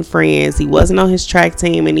the same friends. He wasn't on his track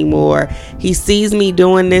team anymore. He sees me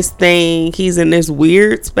doing this thing. He's in this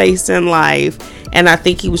weird space in life. And I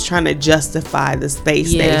think he was trying to justify the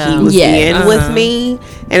space that he was in with me.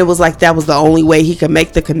 And it was like that was the only way he could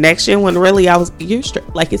make the connection, when really you're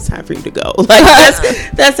straight. Like, it's time for you to go. Like,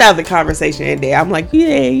 that's how the conversation ended. I'm like,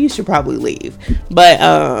 yeah, you should probably leave. But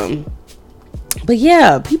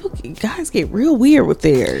yeah, guys get real weird with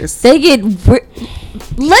theirs. They get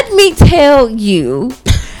let me tell you,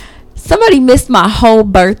 somebody missed my whole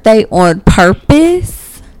birthday on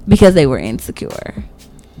purpose because they were insecure.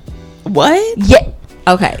 What? Yeah.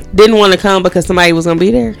 Okay. Didn't want to come because somebody was gonna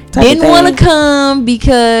be there. Didn't want to come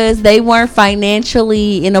because they weren't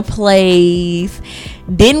financially in a place.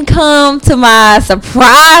 Didn't come to my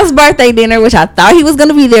surprise birthday dinner, which I thought he was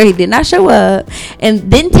gonna be there. He did not show up, and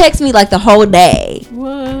didn't text me like the whole day.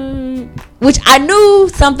 What? Which I knew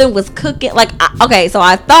something was cooking. Like, okay, so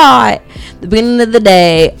I thought the beginning of the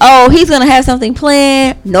day, he's gonna have something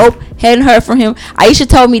planned. Nope, hadn't heard from him. Aisha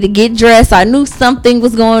told me to get dressed. So I knew something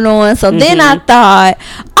was going on. So then I thought,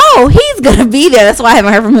 he's gonna be there. That's why I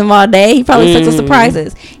haven't heard from him all day. He probably sent some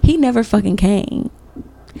surprises. He never fucking came.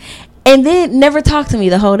 And then never talked to me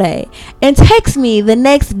the whole day. And text me the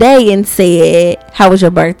next day and said, how was your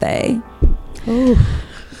birthday? Ooh.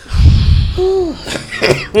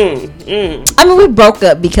 I mean, we broke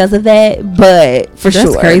up because of that, but for sure.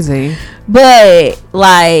 That's crazy. But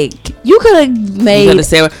like, you could have made. You could have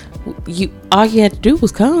said, all you had to do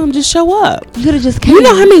was come, just show up. You could have just came. You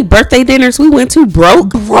know how many birthday dinners we went to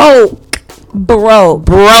broke?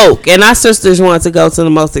 broke. And our sisters wanted to go to the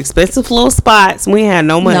most expensive little spots. We had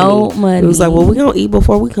no money. It was like, well, we're gonna eat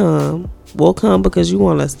before we come. We'll come because you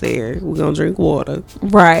want us there. We're gonna drink water.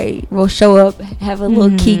 Right. We'll show up, have a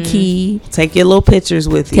little kiki. Take your little pictures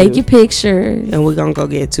with you. Take your pictures. And we're gonna go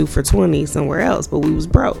get 2 for $20 somewhere else. But we was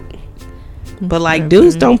broke. But like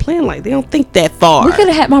dudes don't plan like they don't think that far. We could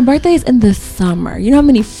have had my birthday's in the summer. You know how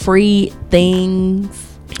many free things.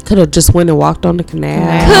 Could have just went and walked on the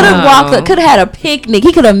canal. Could have had a picnic.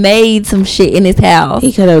 He could have made some shit in his house.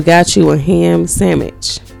 He could have got you a ham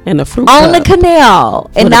sandwich and a fruit on cup the canal,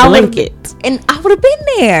 and I would have been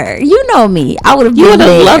there. You know me. I would have been there. You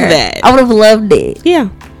would have loved that. I would have loved it. Yeah,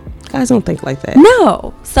 guys don't think like that.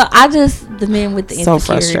 No. So the men with the so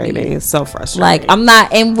insecurity. frustrating. It's so frustrating.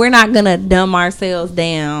 Like we're not gonna dumb ourselves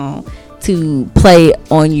down to play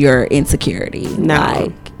on your insecurity. No,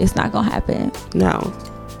 like, it's not gonna happen. No.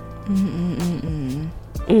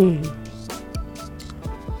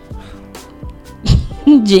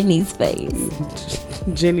 Jenny's face.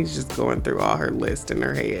 Jenny's just going through all her list in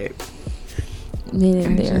her head. Men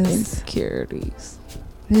and their insecurities.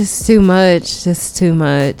 Just too much.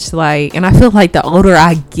 Like, and I feel like the older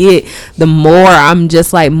I get, the more I'm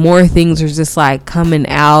just like, more things are just like coming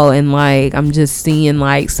out, and like I'm just seeing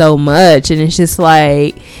like so much, and it's just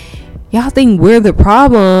like, y'all think we're the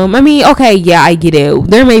problem. I mean, okay, yeah, I get it.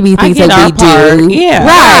 There may be things that we do. Yeah.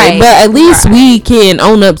 Right. But at least we can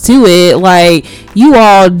own up to it. Like, you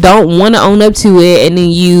all don't want to own up to it, and then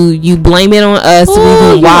you blame it on us.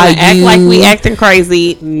 Why act like we acting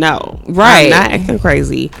crazy. No. Right. I'm not acting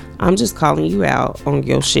crazy. I'm just calling you out on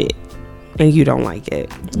your shit. And you don't like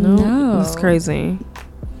it. No. It's crazy.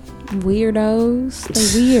 Weirdos.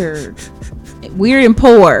 They're weird. Weird and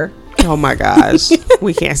poor. Oh my gosh.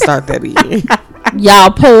 We can't start that again.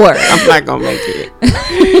 Y'all poor. I'm not gonna make it.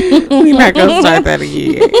 We're not gonna start that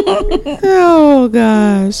again. Oh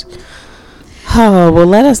gosh. Oh, well,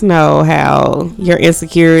 let us know how your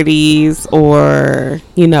insecurities, or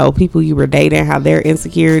people you were dating, how their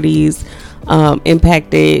insecurities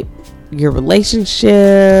impacted your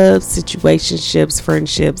relationships, situationships,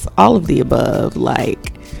 friendships, all of the above,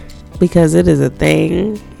 like, because it is a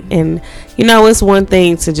thing. And it's one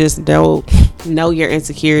thing to just know your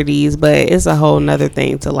insecurities, but it's a whole nother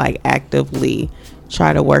thing to like actively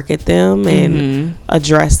try to work at them and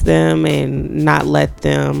address them and not let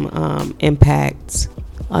them impact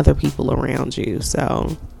other people around you.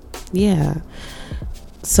 So yeah.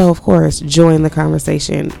 So of course, join the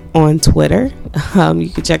conversation on Twitter. You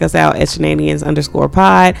can check us out at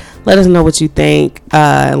shenanigans_pod. Let us know what you think.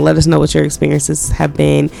 Let us know what your experiences have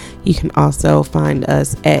been. You can also find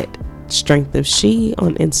us at Strength of She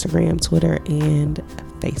on Instagram, Twitter, and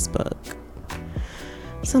Facebook.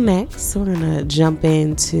 So next, we're gonna jump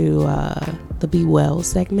into the Be Well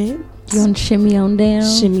segment. You want to shimmy on down?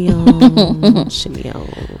 Shimmy on, shimmy on.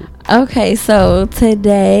 Okay, so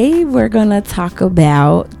today we're gonna talk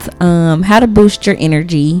about how to boost your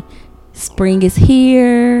energy. Spring is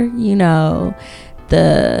here,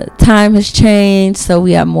 the time has changed, so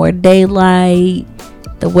we have more daylight.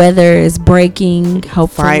 The weather is breaking.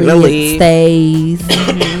 Hopefully Finally. It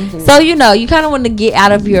stays. So you kind of want to get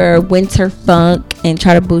out of your winter funk and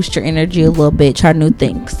try to boost your energy a little bit. Try new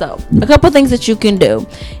things. So a couple things that you can do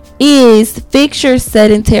is fix your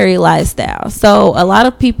sedentary lifestyle. So a lot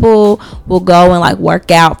of people will go and like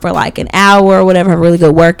work out for like an hour or whatever, have a really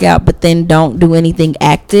good workout, but then don't do anything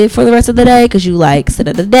active for the rest of the day because you like sit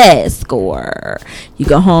at a desk or you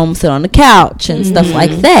go home, sit on the couch and stuff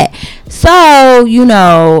like that. So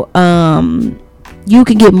you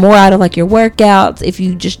can get more out of like your workouts if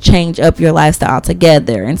you just change up your lifestyle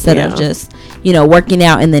altogether instead of just working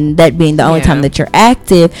out and then that being the only time that you're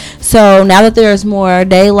active. So now that there's more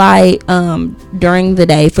daylight during the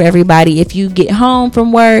day for everybody, if you get home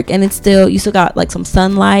from work and you still got like some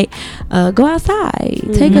sunlight, go outside,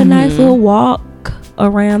 take a nice little walk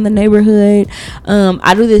around the neighborhood.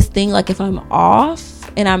 I do this thing like if I'm off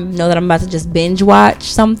and I know that I'm about to just binge watch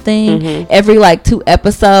something, every like 2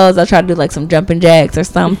 episodes I'll try to do like some jumping jacks or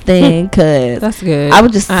something, because that's good. I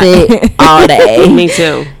would just sit all day. Me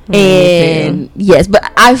too. And yes,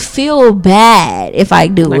 but I feel bad if I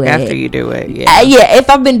do like it after you do it. If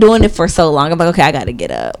I've been doing it for so long, I'm like, okay, I gotta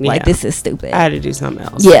get up. Like, this is stupid. I had to do something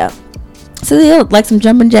else. So like some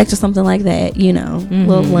jumping jacks or something like that,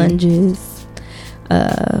 little lunges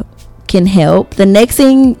can help. The next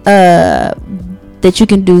thing that you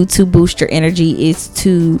can do to boost your energy is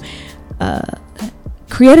to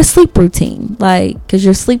create a sleep routine, like, because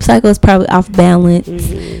your sleep cycle is probably off balance.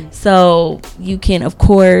 So you can, of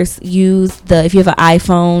course, use if you have an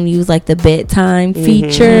iPhone, use like the bedtime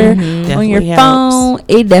feature on your phone.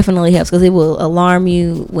 It definitely helps because it will alarm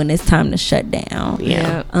you when it's time to shut down.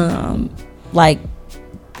 Like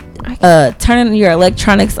turning your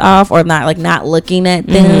electronics off, or not looking at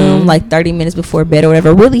them like 30 minutes before bed or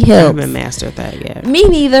whatever, really helps. I haven't mastered that yet. Me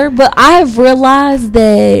neither, but I've realized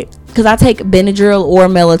that because I take Benadryl or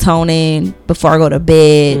melatonin before I go to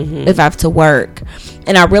bed if I have to work,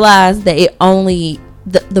 and I realized that it only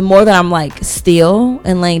the more that I'm like still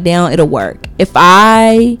and laying down, it'll work. If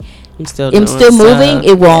I'm still moving,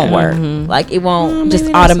 it won't work. Like, it won't just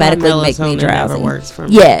automatically make me drowsy. Never works for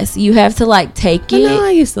me. Yes, you have to like take it. No,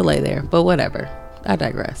 I used to lay there, but whatever. I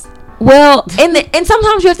digress. Well, and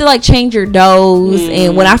sometimes you have to like change your dose,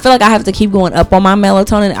 and when I feel like I have to keep going up on my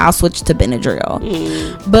melatonin, I'll switch to Benadryl.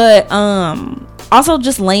 But also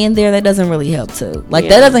just laying there, that doesn't really help too. Like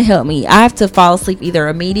that doesn't help me. I have to fall asleep either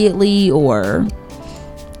immediately or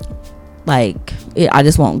like I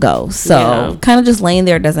just won't go. So kind of just laying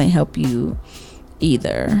there doesn't help you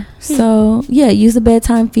either. So use the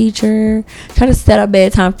bedtime feature. Try to set a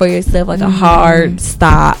bedtime for yourself, like a hard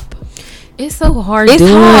stop. It's so hard.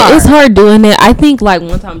 It's hard doing it. I think like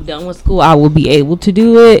once I'm done with school, I will be able to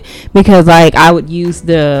do it, because like I would use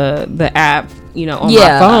the app, on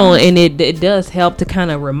my phone, and it does help to kind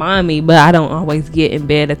of remind me, but I don't always get in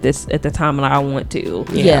bed at the time that I want to.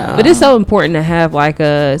 But it's so important to have like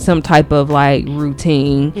some type of like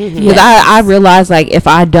routine, because I realize like if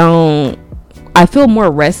I don't, I feel more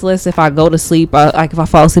restless if I go to sleep, like if I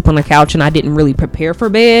fall asleep on the couch and I didn't really prepare for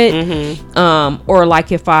bed, or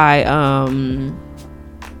like if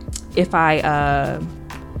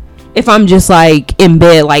I'm just like in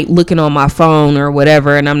bed like looking on my phone or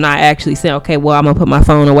whatever, and I'm not actually saying, okay, well, I'm gonna put my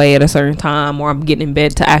phone away at a certain time, or I'm getting in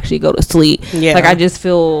bed to actually go to sleep. Like I just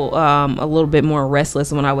feel a little bit more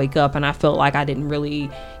restless when I wake up, and I felt like I didn't really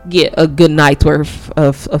get a good night's worth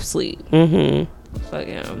of sleep. So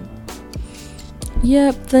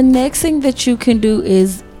Yep. The next thing that you can do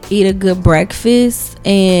is eat a good breakfast,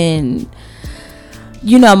 and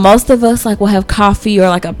most of us like will have coffee or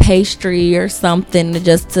like a pastry or something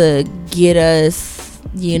just to get us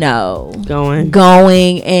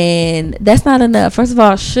going, and that's not enough. First of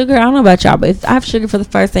all, sugar, I don't know about y'all, but if I have sugar for the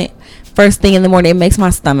first thing in the morning, it makes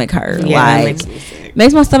my stomach hurt. It makes me sick.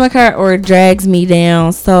 Makes my stomach hurt, or it drags me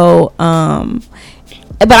down. So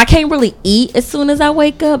but I can't really eat as soon as I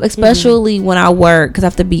wake up, especially when I work, because I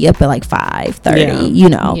have to be up at like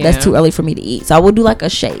 5:30. That's too early for me to eat. So I will do like a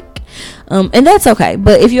shake, and that's okay.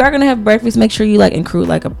 But if you are gonna have breakfast, make sure you like include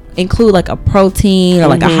like a protein or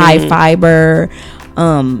like a high fiber,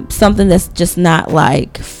 something that's just not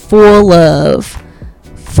like full of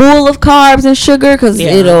carbs and sugar, because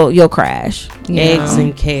you'll crash. Eggs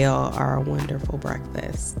and kale are a wonderful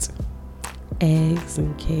breakfast. Eggs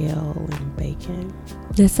and kale and bacon.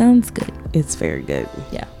 That sounds good. It's very good.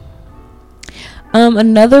 Yeah.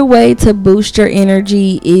 Another way to boost your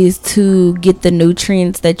energy is to get the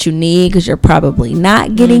nutrients that you need, because you're probably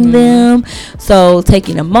not getting them. So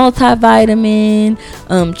taking a multivitamin,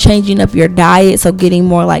 changing up your diet, so getting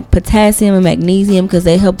more like potassium and magnesium, because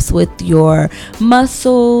it helps with your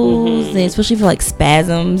muscles, and especially for like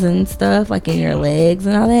spasms and stuff like in your legs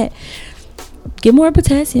and all that. Get more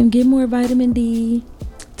potassium, get more vitamin D,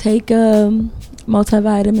 take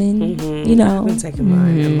multivitamin. I've been taking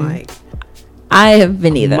mine in like I have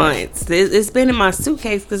been either months. It's been in my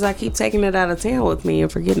suitcase because I keep taking it out of town with me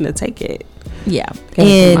and forgetting to take it. Yeah,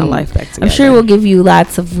 and my life back together. I'm sure it will give you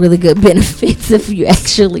lots of really good benefits if you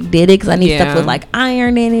actually did it, because I need stuff with like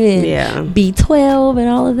iron in it, and B12 and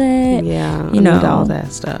all of that. I need all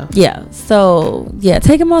that stuff. So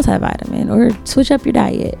take a multivitamin or switch up your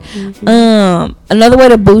diet. Another way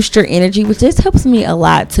to boost your energy, which this helps me a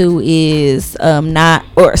lot too, is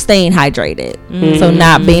staying hydrated. So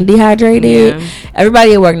not being dehydrated.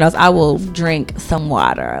 Everybody at work knows I will drink some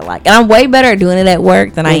water, and I'm way better at doing it at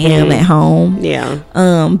work than I am at home.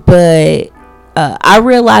 But I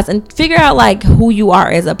realize and figure out like who you are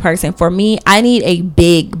as a person. For me, I need a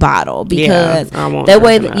big bottle, because that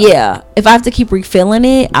way if I have to keep refilling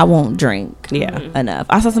it, I won't drink enough.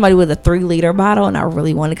 I saw somebody with a 3-liter bottle, and I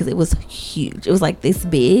really wanted, because it was huge. It was like this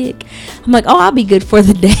big. I'm like, I'll be good for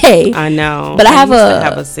the day. I know, but I have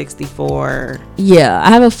a 64. I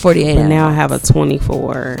have a 48, but now I have a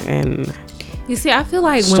 24. And you see, I feel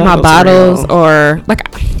like when my bottles or like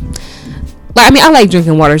like, I mean, I like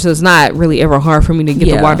drinking water, so it's not really ever hard for me to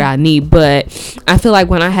get the water I need. But I feel like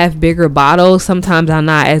when I have bigger bottles, sometimes I'm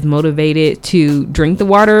not as motivated to drink the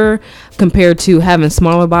water compared to having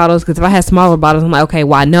smaller bottles. Because if I had smaller bottles, I'm like, okay,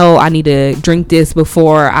 well, I know I need to drink this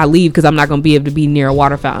before I leave because I'm not going to be able to be near a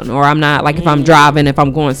water fountain. Or I'm not, like, if I'm driving, if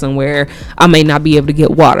I'm going somewhere, I may not be able to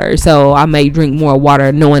get water. So I may drink more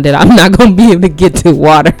water knowing that I'm not going to be able to get to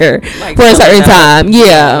water like for a certain time.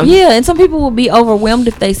 Yeah. Yeah, and some people will be overwhelmed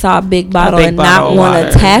if they saw a big bottle and not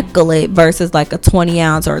want to tackle it versus like a 20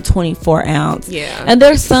 ounce or a 24 ounce. Yeah. And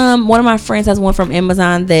there's one of my friends has one from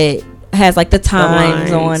Amazon that has like the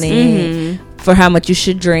times on it for how much you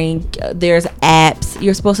should drink. There's apps.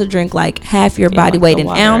 You're supposed to drink like half your body weight in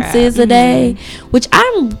ounces a day, which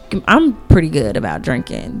I'm pretty good about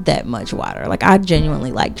drinking that much water. Like, I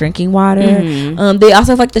genuinely like drinking water. They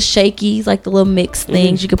also have like the shakies, like the little mixed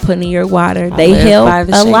things you can put in your water. They help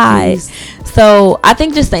a lot. So I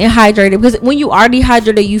think just staying hydrated, because when you are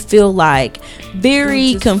dehydrated, you feel like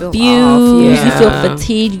very confused. You feel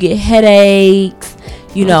fatigued. You get headaches.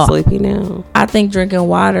 You know, I'm sleepy now. I think drinking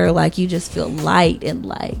water, like, you just feel light and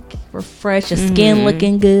like refreshed. Your skin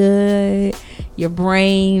looking good. Your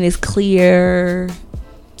brain is clear.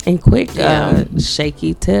 And quick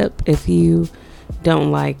shaky tip: if you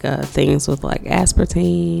don't like things with like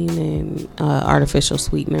aspartame and artificial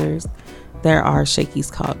sweeteners, there are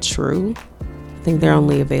shakies called True. I think they're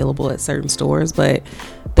only available at certain stores, but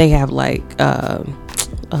they have like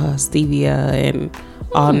stevia and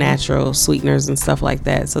all natural sweeteners and stuff like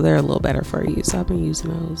that, so they're a little better for you. So I've been using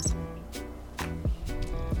those.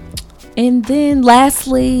 And then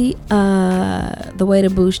lastly, the way to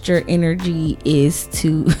boost your energy is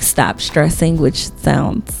to stop stressing, which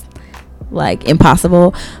sounds like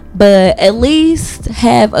impossible, but at least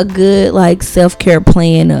have a good like self-care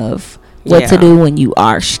plan of what to do when you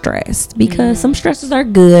are stressed, because some stresses are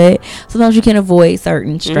good. Sometimes you can avoid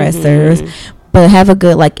certain stressors, but have a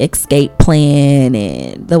good like escape plan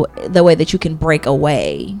and the way that you can break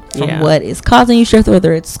away from what is causing you stress,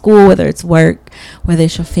 whether it's school, whether it's work, whether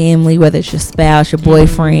it's your family, whether it's your spouse, your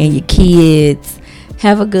boyfriend, your kids.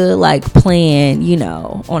 Have a good like plan, you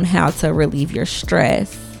know, on how to relieve your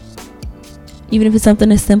stress. Even if it's something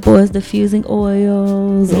as simple as diffusing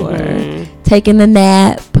oils or taking a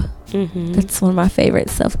nap. That's one of my favorite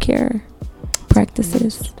self-care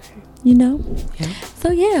practices. You know? So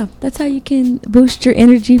yeah, that's how you can boost your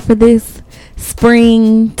energy for this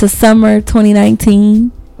spring to summer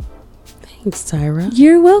 2019. Thanks, Tyra.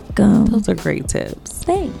 You're welcome. Those are great tips.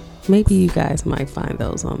 Thanks. Maybe you guys might find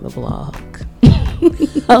those on the blog.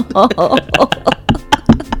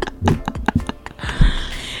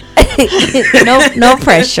 No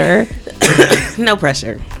pressure. No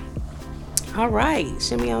pressure. All right,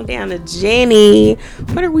 shimmy on down to Jenny.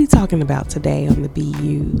 What are we talking about today on the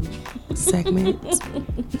BU segment?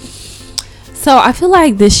 So I feel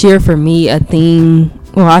like this year for me, a theme,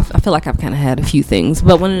 well, I feel like I've kind of had a few things,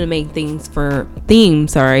 but one of the main things for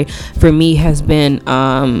me has been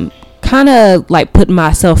kind of like putting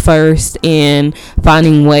myself first and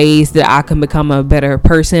finding ways that I can become a better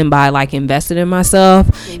person by like investing in myself.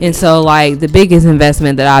 And so like the biggest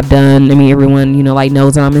investment that I've done, I mean, everyone, you know, like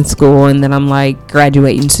knows that I'm in school and that I'm like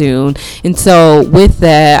graduating soon. And so with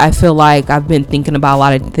that, I feel like I've been thinking about a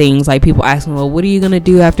lot of things, like people asking, well, what are you going to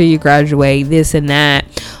do after you graduate, this and that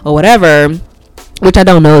or whatever, which I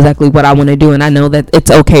don't know exactly what I want to do, and I know that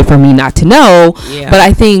it's okay for me not to know. But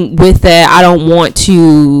I think with that, I don't want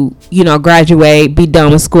to, you know, graduate, be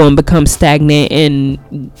done with school, and become stagnant and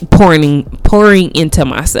pouring into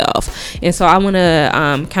myself. And so I want to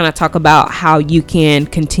kind of talk about how you can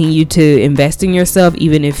continue to invest in yourself,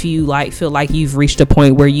 even if you like feel like you've reached a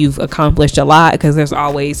point where you've accomplished a lot, because there's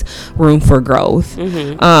always room for growth.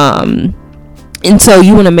 And so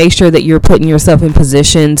you want to make sure that you're putting yourself in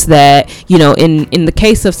positions that, you know, in the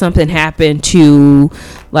case of something happen to,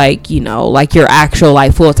 like, you know, like your actual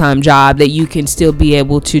like full-time job, that you can still be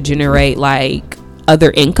able to generate like other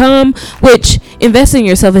income, which investing in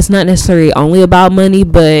yourself is not necessarily only about money,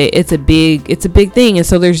 but it's a big thing. And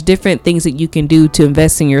so there's different things that you can do to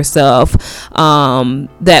invest in yourself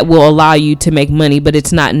that will allow you to make money, but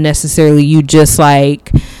it's not necessarily you just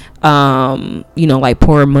like you know, like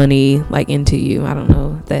pour money like into you. I don't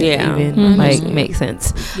know if that even like makes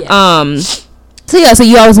sense. So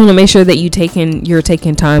you always want to make sure that you're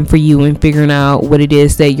taking time for you and figuring out what it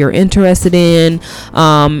is that you're interested in,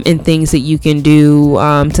 and things that you can do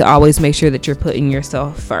to always make sure that you're putting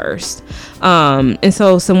yourself first. And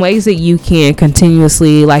so some ways that you can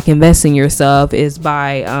continuously like invest in yourself is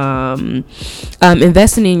by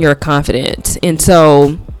investing in your confidence. And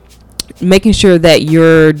so making sure that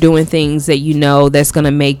you're doing things that you know that's going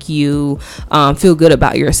to make you feel good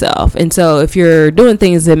about yourself. And so if you're doing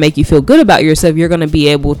things that make you feel good about yourself, you're going to be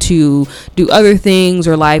able to do other things.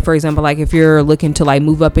 Or like, for example, like if you're looking to like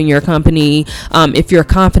move up in your company, if you're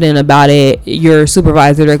confident about it, your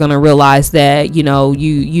supervisor, they're going to realize that you know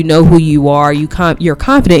who you are, you're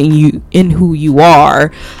confident in who you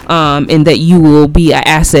are, and that you will be an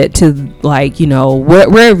asset to like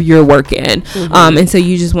wherever you're working. And so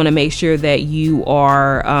you just want to make sure that you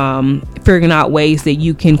are figuring out ways that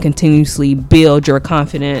you can continuously build your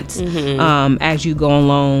confidence as you go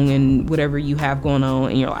along and whatever you have going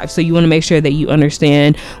on in your life. So you want to make sure that you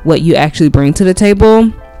understand what you actually bring to the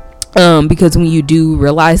table, because when you do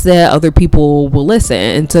realize that, other people will listen.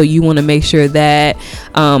 And so you want to make sure that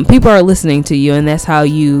people are listening to you, and that's how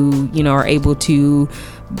you are able to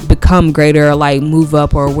become greater, like move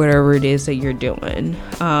up or whatever it is that you're doing.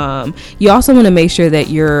 You also want to make sure that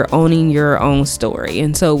you're owning your own story,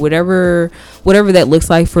 and so whatever that looks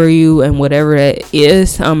like for you and whatever that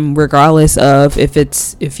is, regardless of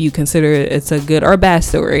if you consider it's a good or bad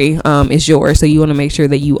story, it's yours. So you want to make sure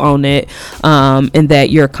that you own it, and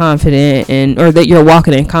that you're confident or that you're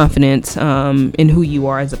walking in confidence in who you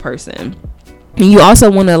are as a person. And you also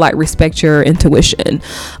want to like respect your intuition.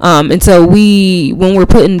 And so when we're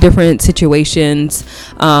put in different situations,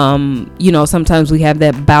 sometimes we have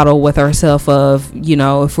that battle with ourselves of,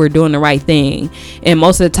 if we're doing the right thing, and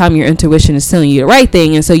most of the time your intuition is telling you the right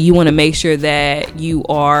thing. And so you want to make sure that you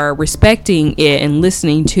are respecting it and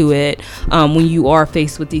listening to it, when you are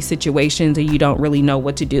faced with these situations and you don't really know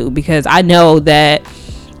what to do. Because I know that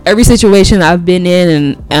every situation I've been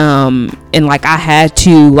in, and like I had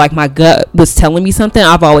to, like my gut was telling me something,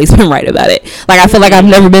 I've always been right about it. Like I feel like I've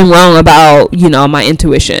never been wrong about my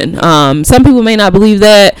intuition. Some people may not believe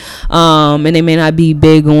that, and they may not be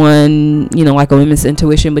big on like a women's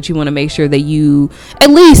intuition, but you want to make sure that you at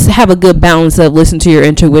least have a good balance of listening to your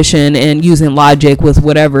intuition and using logic with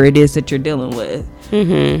whatever it is that you're dealing with.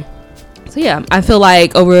 So yeah, I feel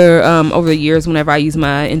like over the years, whenever I use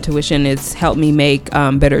my intuition, it's helped me make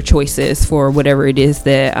better choices for whatever it is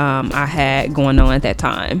that I had going on at that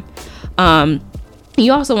time.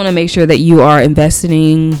 You also want to make sure that you are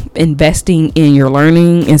investing in your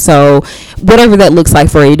learning. And so whatever that looks like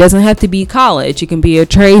for you, it doesn't have to be college. It can be a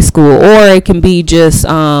trade school, or it can be just,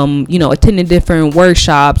 attending different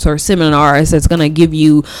workshops or seminars that's going to give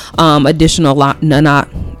you additional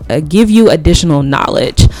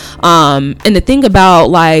knowledge. And the thing about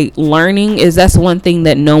like learning is that's one thing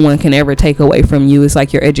that no one can ever take away from you, is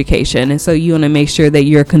like your education. And so you want to make sure that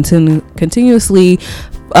you're continuously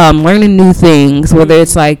learning new things, whether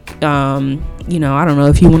it's like I don't know,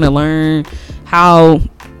 if you want to learn how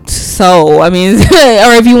or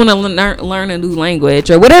if you want to learn a new language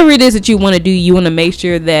or whatever it is that you want to do, you want to make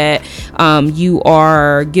sure that you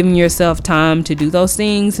are giving yourself time to do those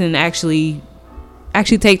things and actually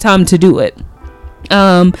take time to do it.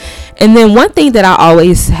 And then one thing that I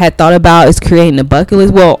always had thought about is creating a bucket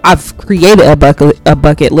list. Well, I've created a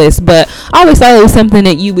bucket list, but I always thought it was something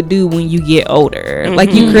that you would do when you get older.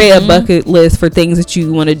 Like you create a bucket list for things that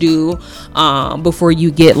you want to do before you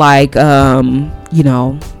get like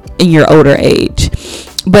in your older age.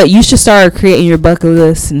 But you should start creating your bucket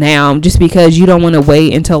list now, just because you don't want to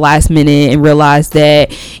wait until last minute and realize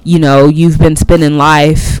that you've been spending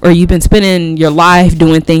your life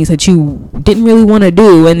doing things that you didn't really want to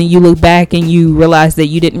do, and then you look back and you realize that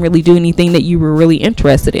you didn't really do anything that you were really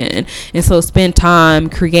interested in. And so spend time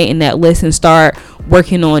creating that list and start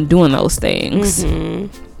working on doing those things.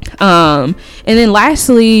 And then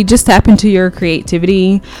lastly, just tap into your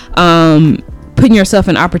creativity. Putting yourself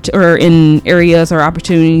in areas or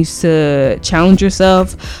opportunities to challenge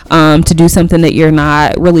yourself, to do something that you're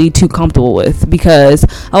not really too comfortable with, because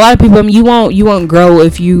a lot of people, you won't grow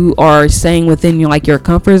if you are staying within your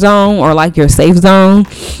comfort zone or like your safe zone.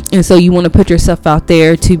 And so you want to put yourself out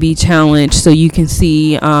there to be challenged, so you can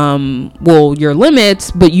see your limits,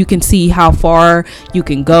 but you can see how far you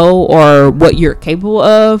can go or what you're capable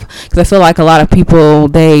of. Because I feel like a lot of people,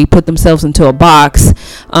 they put themselves into a box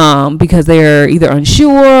because they're either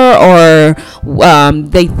unsure or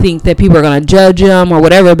they think that people are going to judge them or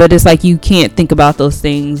whatever. But it's like you can't think about those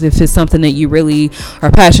things if it's something that you really are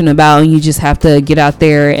passionate about, and you just have to get out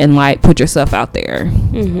there and like put yourself out there.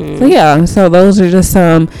 So yeah, so those are just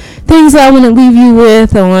some things I want to leave you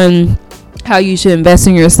with on how you should invest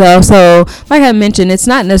in yourself. So like I mentioned, it's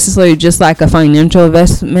not necessarily just like a financial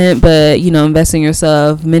investment, but invest in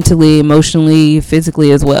yourself mentally, emotionally,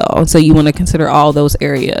 physically as well. So you want to consider all those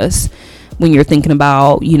areas when you're thinking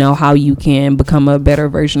about how you can become a better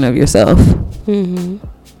version of yourself.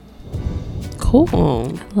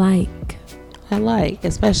 Cool. Like I like,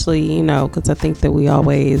 especially, you know, because I think that we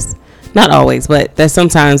always, not always, but that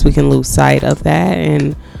sometimes we can lose sight of that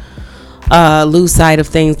and lose sight of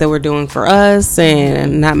things that we're doing for us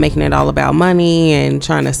and not making it all about money and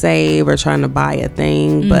trying to save or trying to buy a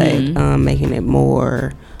thing, but making it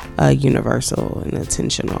more universal and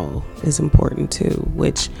intentional is important too,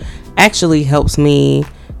 which actually helps me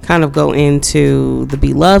kind of go into the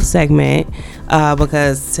Be Love segment,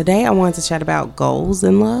 because today I wanted to chat about goals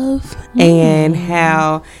in love and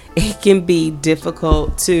how it can be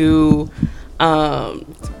difficult to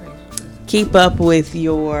keep up with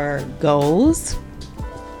your goals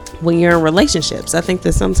when you're in relationships. I think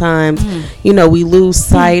that sometimes, you know, we lose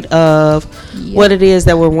sight of what it is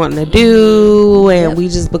that we're wanting to do, and we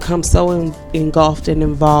just become so engulfed and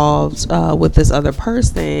involved with this other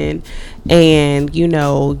person and, you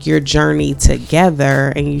know, your journey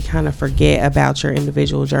together, and you kind of forget about your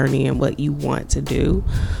individual journey and what you want to do,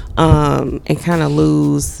 and kind of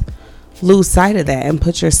lose sight of that and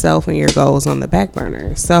put yourself and your goals on the back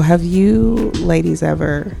burner. So have you ladies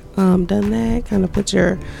ever done that? Kind of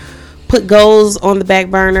put goals on the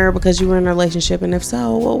back burner because you were in a relationship, and if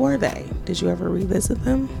so, what were they? Did you ever revisit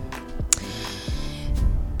them?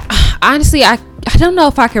 Honestly, I don't know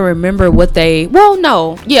if I can remember what they, well,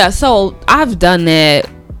 no. Yeah, so I've done that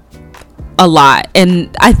a lot.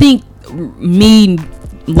 And I think me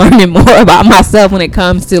learning more about myself when it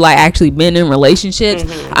comes to like actually being in relationships,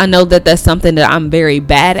 I know that that's something that I'm very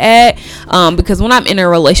bad at, because when I'm in a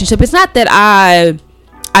relationship, it's not that I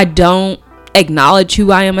don't acknowledge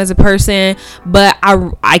who I am as a person, but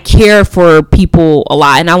I care for people a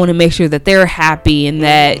lot, and I want to make sure that they're happy and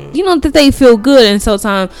that, you know, that they feel good. And so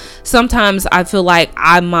sometimes I feel like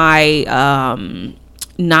I might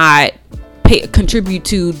not contribute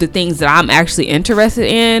to the things that I'm actually interested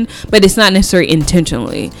in, but it's not necessarily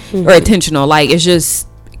intentionally or intentional. Like, it's just,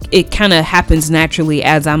 it kind of happens naturally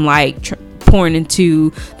as I'm like pouring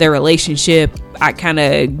into the relationship. I kind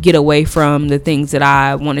of get away from the things that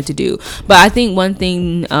I wanted to do. But I think one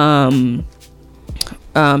thing, some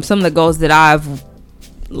of the goals that I've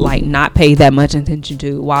like not paid that much attention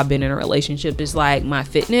to while being in a relationship is like my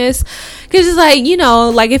fitness, because it's like, you know,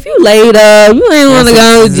 like if you laid up, you ain't want to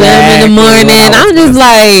go to the gym in the morning. I'm just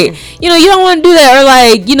like, you know, you don't want to do that. Or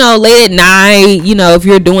like, you know, late at night, you know, if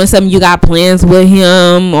you're doing something, you got plans with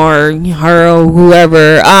him or her or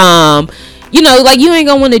whoever, you know, like you ain't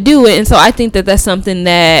gonna want to do it. And so I think that that's something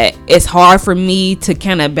that it's hard for me to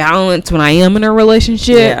kind of balance when I am in a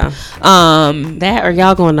relationship. That, or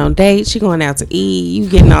y'all going on dates, you going out to eat, you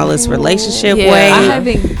getting all this relationship weight. I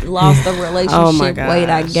haven't lost the relationship weight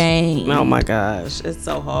I gained. Oh my gosh, it's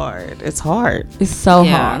so hard. It's hard. It's so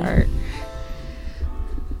hard.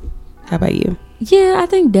 How about you? Yeah, I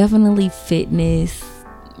think definitely fitness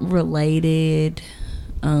related.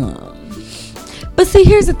 But see,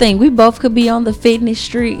 here's the thing. We both could be on the fitness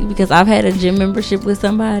streak, because I've had a gym membership with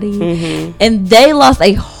somebody and they lost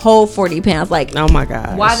a whole 40 pounds. Like, oh my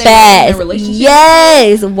gosh. While they were in a relationship?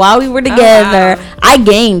 Yes. While we were together, I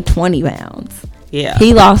gained 20 pounds. Yeah.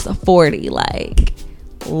 He lost 40, like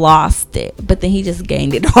lost it. But then he just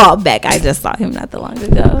gained it all back. I just saw him not that long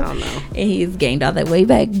ago. I don't know. And he's gained all that weight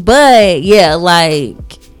back. But yeah, like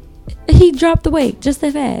he dropped the weight just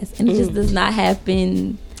that fast. And it just does not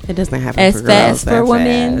happen. It doesn't happen as for fast girls for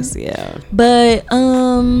women. Fast. Yeah. But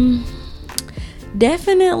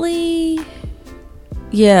definitely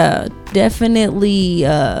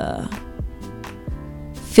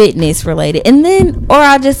fitness related. And then, or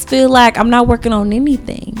I just feel like I'm not working on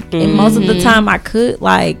anything. And most of the time I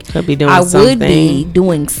would be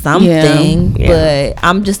doing something, but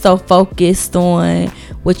I'm just so focused on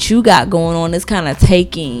what you got going on. It's kind of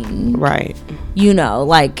taking, right, you know,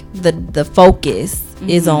 like the focus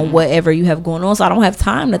is on whatever you have going on, so I don't have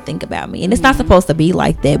time to think about me. And it's not supposed to be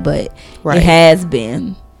like that, but it has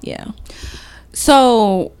been.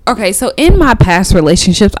 So in my past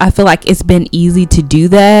relationships, I feel like it's been easy to do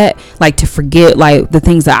that, like to forget like the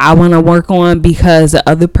things that I want to work on, because the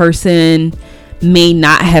other person may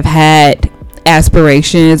not have had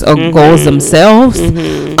aspirations or goals themselves.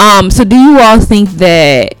 So do you all think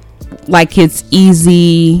that like it's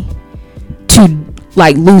easy to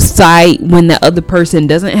like lose sight when the other person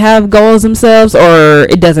doesn't have goals themselves, or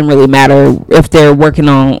it doesn't really matter if they're working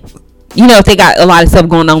on, you know, if they got a lot of stuff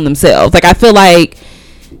going on themselves? Like I feel like,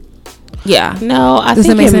 no, I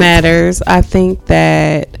think it matters. I think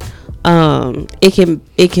that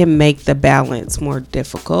it can make the balance more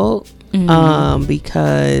difficult,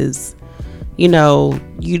 because, you know,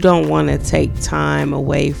 you don't want to take time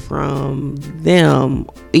away from them,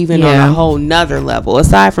 even on a whole nother level,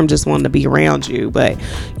 aside from just wanting to be around you. But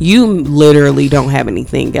you literally don't have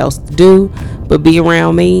anything else to do but be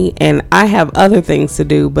around me, and I have other things to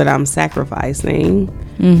do, but I'm sacrificing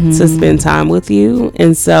to spend time with you.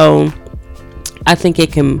 And so I think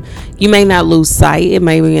you may not lose sight, it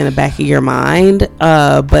may be in the back of your mind,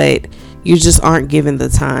 but you just aren't given the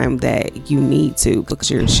time that you need to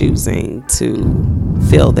because you're choosing to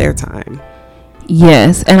fill their time.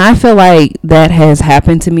 Yes, and I feel like that has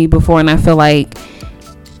happened to me before, and I feel like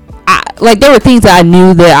there were things that I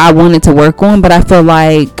knew that I wanted to work on, but I feel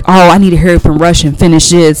like, I need to hurry up and rush and finish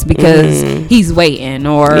this because he's waiting,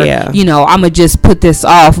 or you know, I'm gonna just put this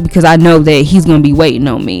off because I know that he's gonna be waiting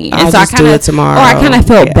on me. And I'll just do it tomorrow. Or I kind of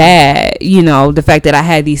felt bad, you know, the fact that I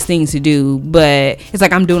had these things to do, but it's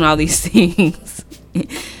like I'm doing all these things.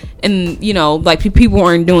 And you know, like people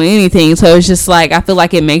weren't doing anything, so it's just like I feel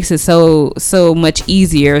like it makes it so much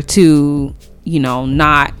easier to, you know,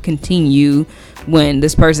 not continue when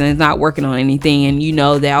this person is not working on anything, and you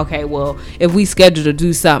know that, okay, well, if we schedule to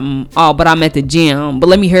do something, but I'm at the gym, but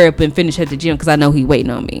let me hurry up and finish at the gym because I know he's waiting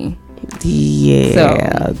on me.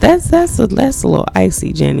 Yeah, so that's a little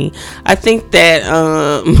icy, Jenny. I think that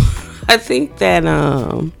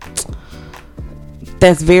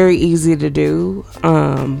that's very easy to do,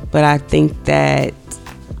 but I think that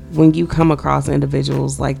when you come across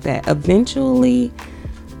individuals like that, eventually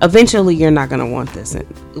you're not going to want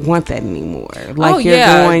that anymore. Like, you're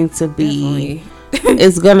going to be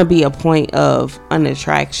it's going to be a point of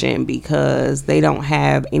unattraction because they don't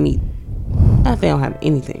have anything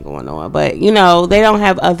going on, but you know, they don't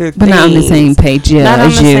have other things. But not on the same page you're not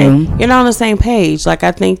on the same page. Like,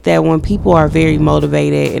 I think that when people are very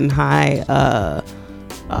motivated and high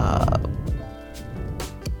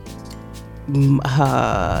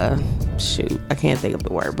I can't think of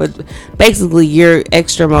the word, but basically you're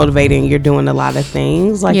extra motivated and you're doing a lot of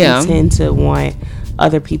things, like you tend to want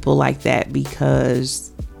other people like that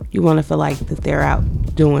because you want to feel like that they're out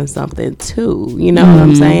doing something too, you know what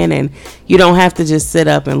I'm saying? And you don't have to just sit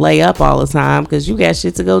up and lay up all the time because you got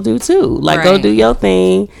shit to go do too. Like, go do your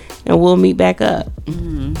thing and we'll meet back up.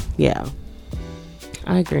 Yeah,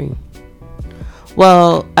 I agree.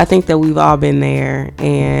 Well, I think that we've all been there,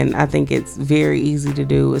 and I think it's very easy to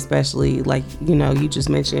do, especially like, you know, you just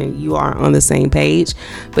mentioned you are on the same page.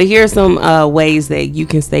 But here are some ways that you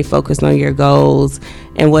can stay focused on your goals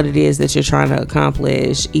and what it is that you're trying to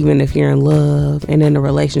accomplish, even if you're in love and in a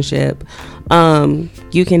relationship.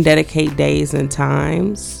 You can dedicate days and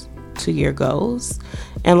times to your goals,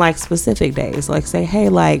 and like specific days, like say, hey,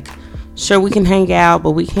 like, sure, we can hang out,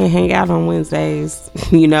 but we can't hang out on Wednesdays.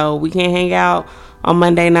 You know, we can't hang out on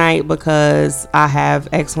Monday night because I have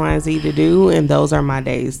X, Y, and Z to do, and those are my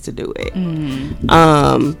days to do it.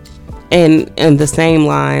 And the same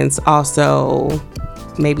lines, also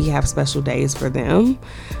maybe have special days for them.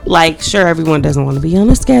 Like, sure, everyone doesn't want to be on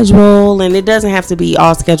a schedule, and it doesn't have to be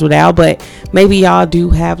all scheduled out, but maybe y'all do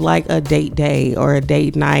have like a date day or a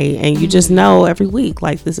date night, and you just know every week,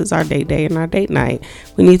 like, this is our date day and our date night.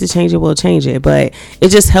 We need to change it, we'll change it. But it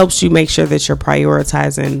just helps you make sure that you're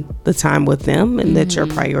prioritizing the time with them and that you're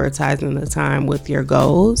prioritizing the time with your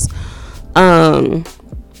goals.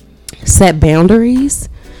 Set boundaries,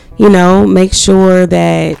 you know, make sure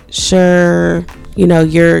that, sure, you know,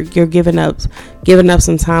 you're giving up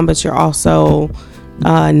some time, but you're also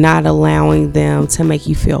not allowing them to make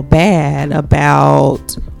you feel bad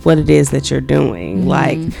about what it is that you're doing.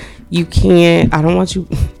 Like, you can't, I don't want you,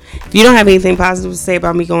 if you don't have anything positive to say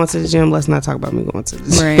about me going to the gym, let's not talk about me going to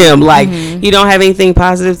the gym. Like, you don't have anything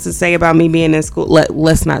positive to say about me being in school,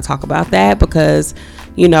 let's not talk about that, because,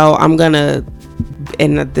 you know, I'm gonna,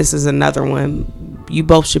 and this is another one, you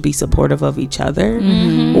both should be supportive of each other,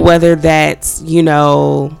 whether that's, you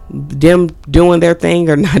know, them doing their thing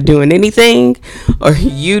or not doing anything, or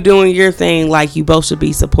you doing your thing. Like, you both should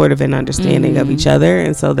be supportive and understanding of each other.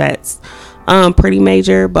 And so that's pretty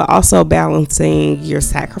major, but also balancing your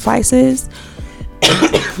sacrifices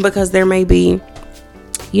because there may be,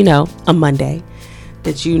 you know, a Monday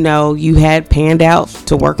that, you know, you had panned out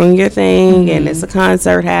to work on your thing and it's a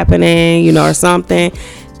concert happening, you know, or something,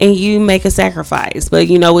 and you make a sacrifice. But,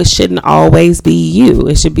 you know, it shouldn't always be you.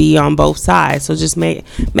 It should be on both sides. So just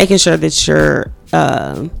making sure that you're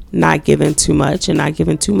not giving too much and not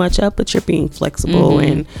giving too much up, but you're being flexible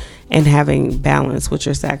and having balance with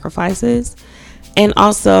your sacrifices. And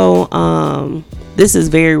also, this is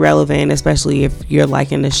very relevant, especially if you're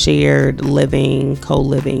like in a shared living,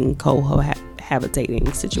 co-living,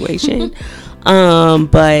 cohabitating situation.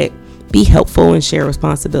 But be helpful and share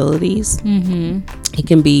responsibilities. It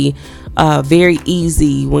can be very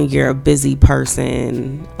easy when you're a busy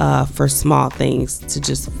person for small things to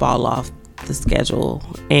just fall off the schedule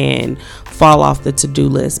and fall off the to-do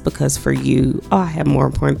list, because for you, I have more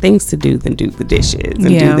important things to do than do the dishes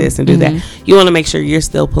and do this and do that. You want to make sure you're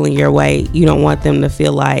still pulling your weight. You don't want them to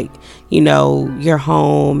feel like, your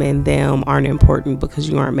home and them aren't important because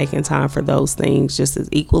you aren't making time for those things just as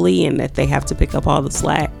equally, and that they have to pick up all the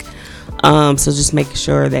slack. So just making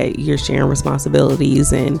sure that you're sharing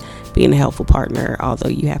responsibilities and being a helpful partner, although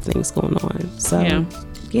you have things going on. So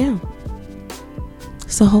yeah.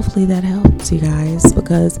 So hopefully that helps you guys,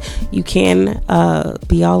 because you can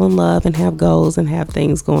be all in love and have goals and have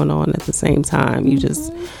things going on at the same time. You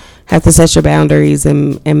just have to set your boundaries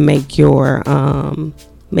and make your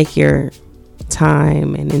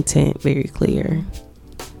time and intent very clear.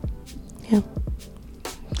 Yeah.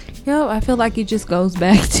 I feel like it just goes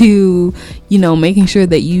back to, making sure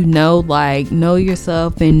that know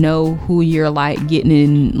yourself and know who you're getting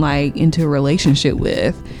in into a relationship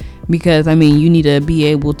with. Because you need to be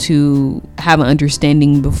able to have an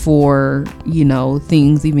understanding before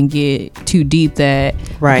things even get too deep, that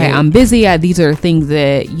okay, I'm busy, these are things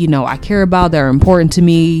that I care about, that are important to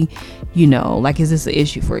me, is this an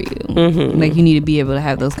issue for you? You need to be able to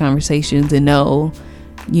have those conversations and know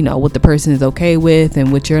what the person is okay with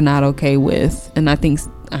and what you're not okay with. And I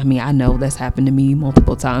know that's happened to me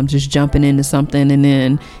multiple times, just jumping into something and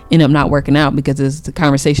then end up not working out because it's the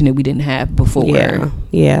conversation that we didn't have before.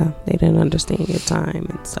 Yeah, they didn't understand your time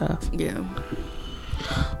and stuff. Yeah.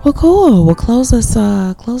 Well, cool. Well, close us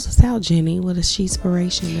out, Jenny. What is she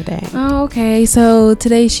inspiration today? Oh, okay. So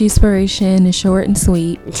today's she inspiration is short and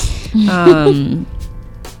sweet. And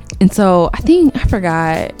so I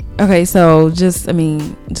forgot. Okay, so just a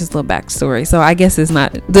little backstory. So I guess it's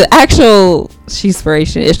not the actual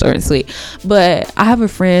inspiration is short and sweet, but I have a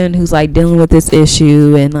friend who's dealing with this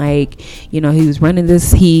issue, and he was running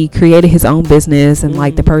this. He created his own business, and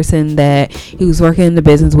the person that he was working in the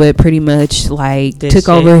business with pretty much took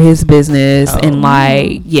over his business, and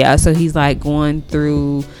so he's going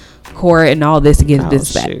through court and all this to get his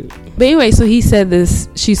business back. But anyway, so he said this,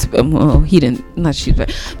 he told me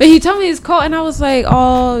his quote, and I was like,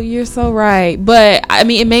 oh, you're so right. But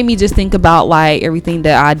it made me just think about everything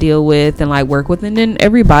that I deal with and work with, and then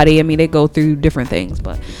everybody, they go through different things.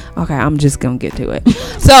 But okay, I'm just gonna get to it.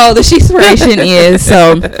 So the inspiration is,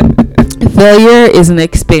 failure is an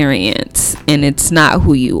experience and it's not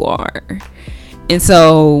who you are. And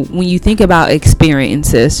so when you think about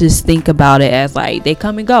experiences, just think about it as they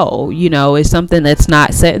come and go. It's something that's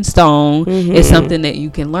not set in stone. It's something that you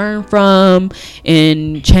can learn from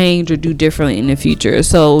and change or do differently in the future.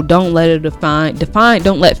 So don't let it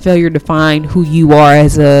don't let failure define who you are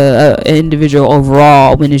as an individual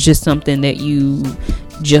overall, when it's just something that you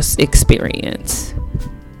just experience.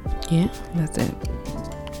 Yeah, that's it.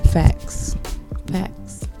 Facts.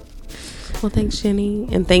 Well, thanks, Jenny,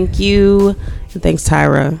 and thank you, and thanks,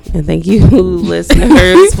 Tyra, and thank you,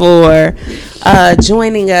 listeners, for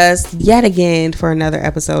joining us yet again for another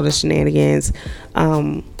episode of Shenanigans.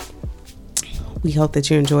 We hope that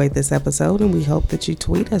you enjoyed this episode, and we hope that you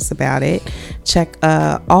tweet us about it. Check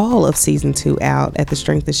all of season 2 out at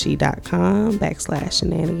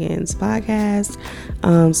thestrengthofshe.com/shenanigans podcast.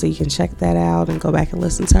 So you can check that out and go back and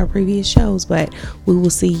listen to our previous shows. But we will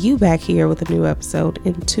see you back here with a new episode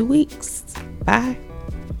in 2 weeks. Bye.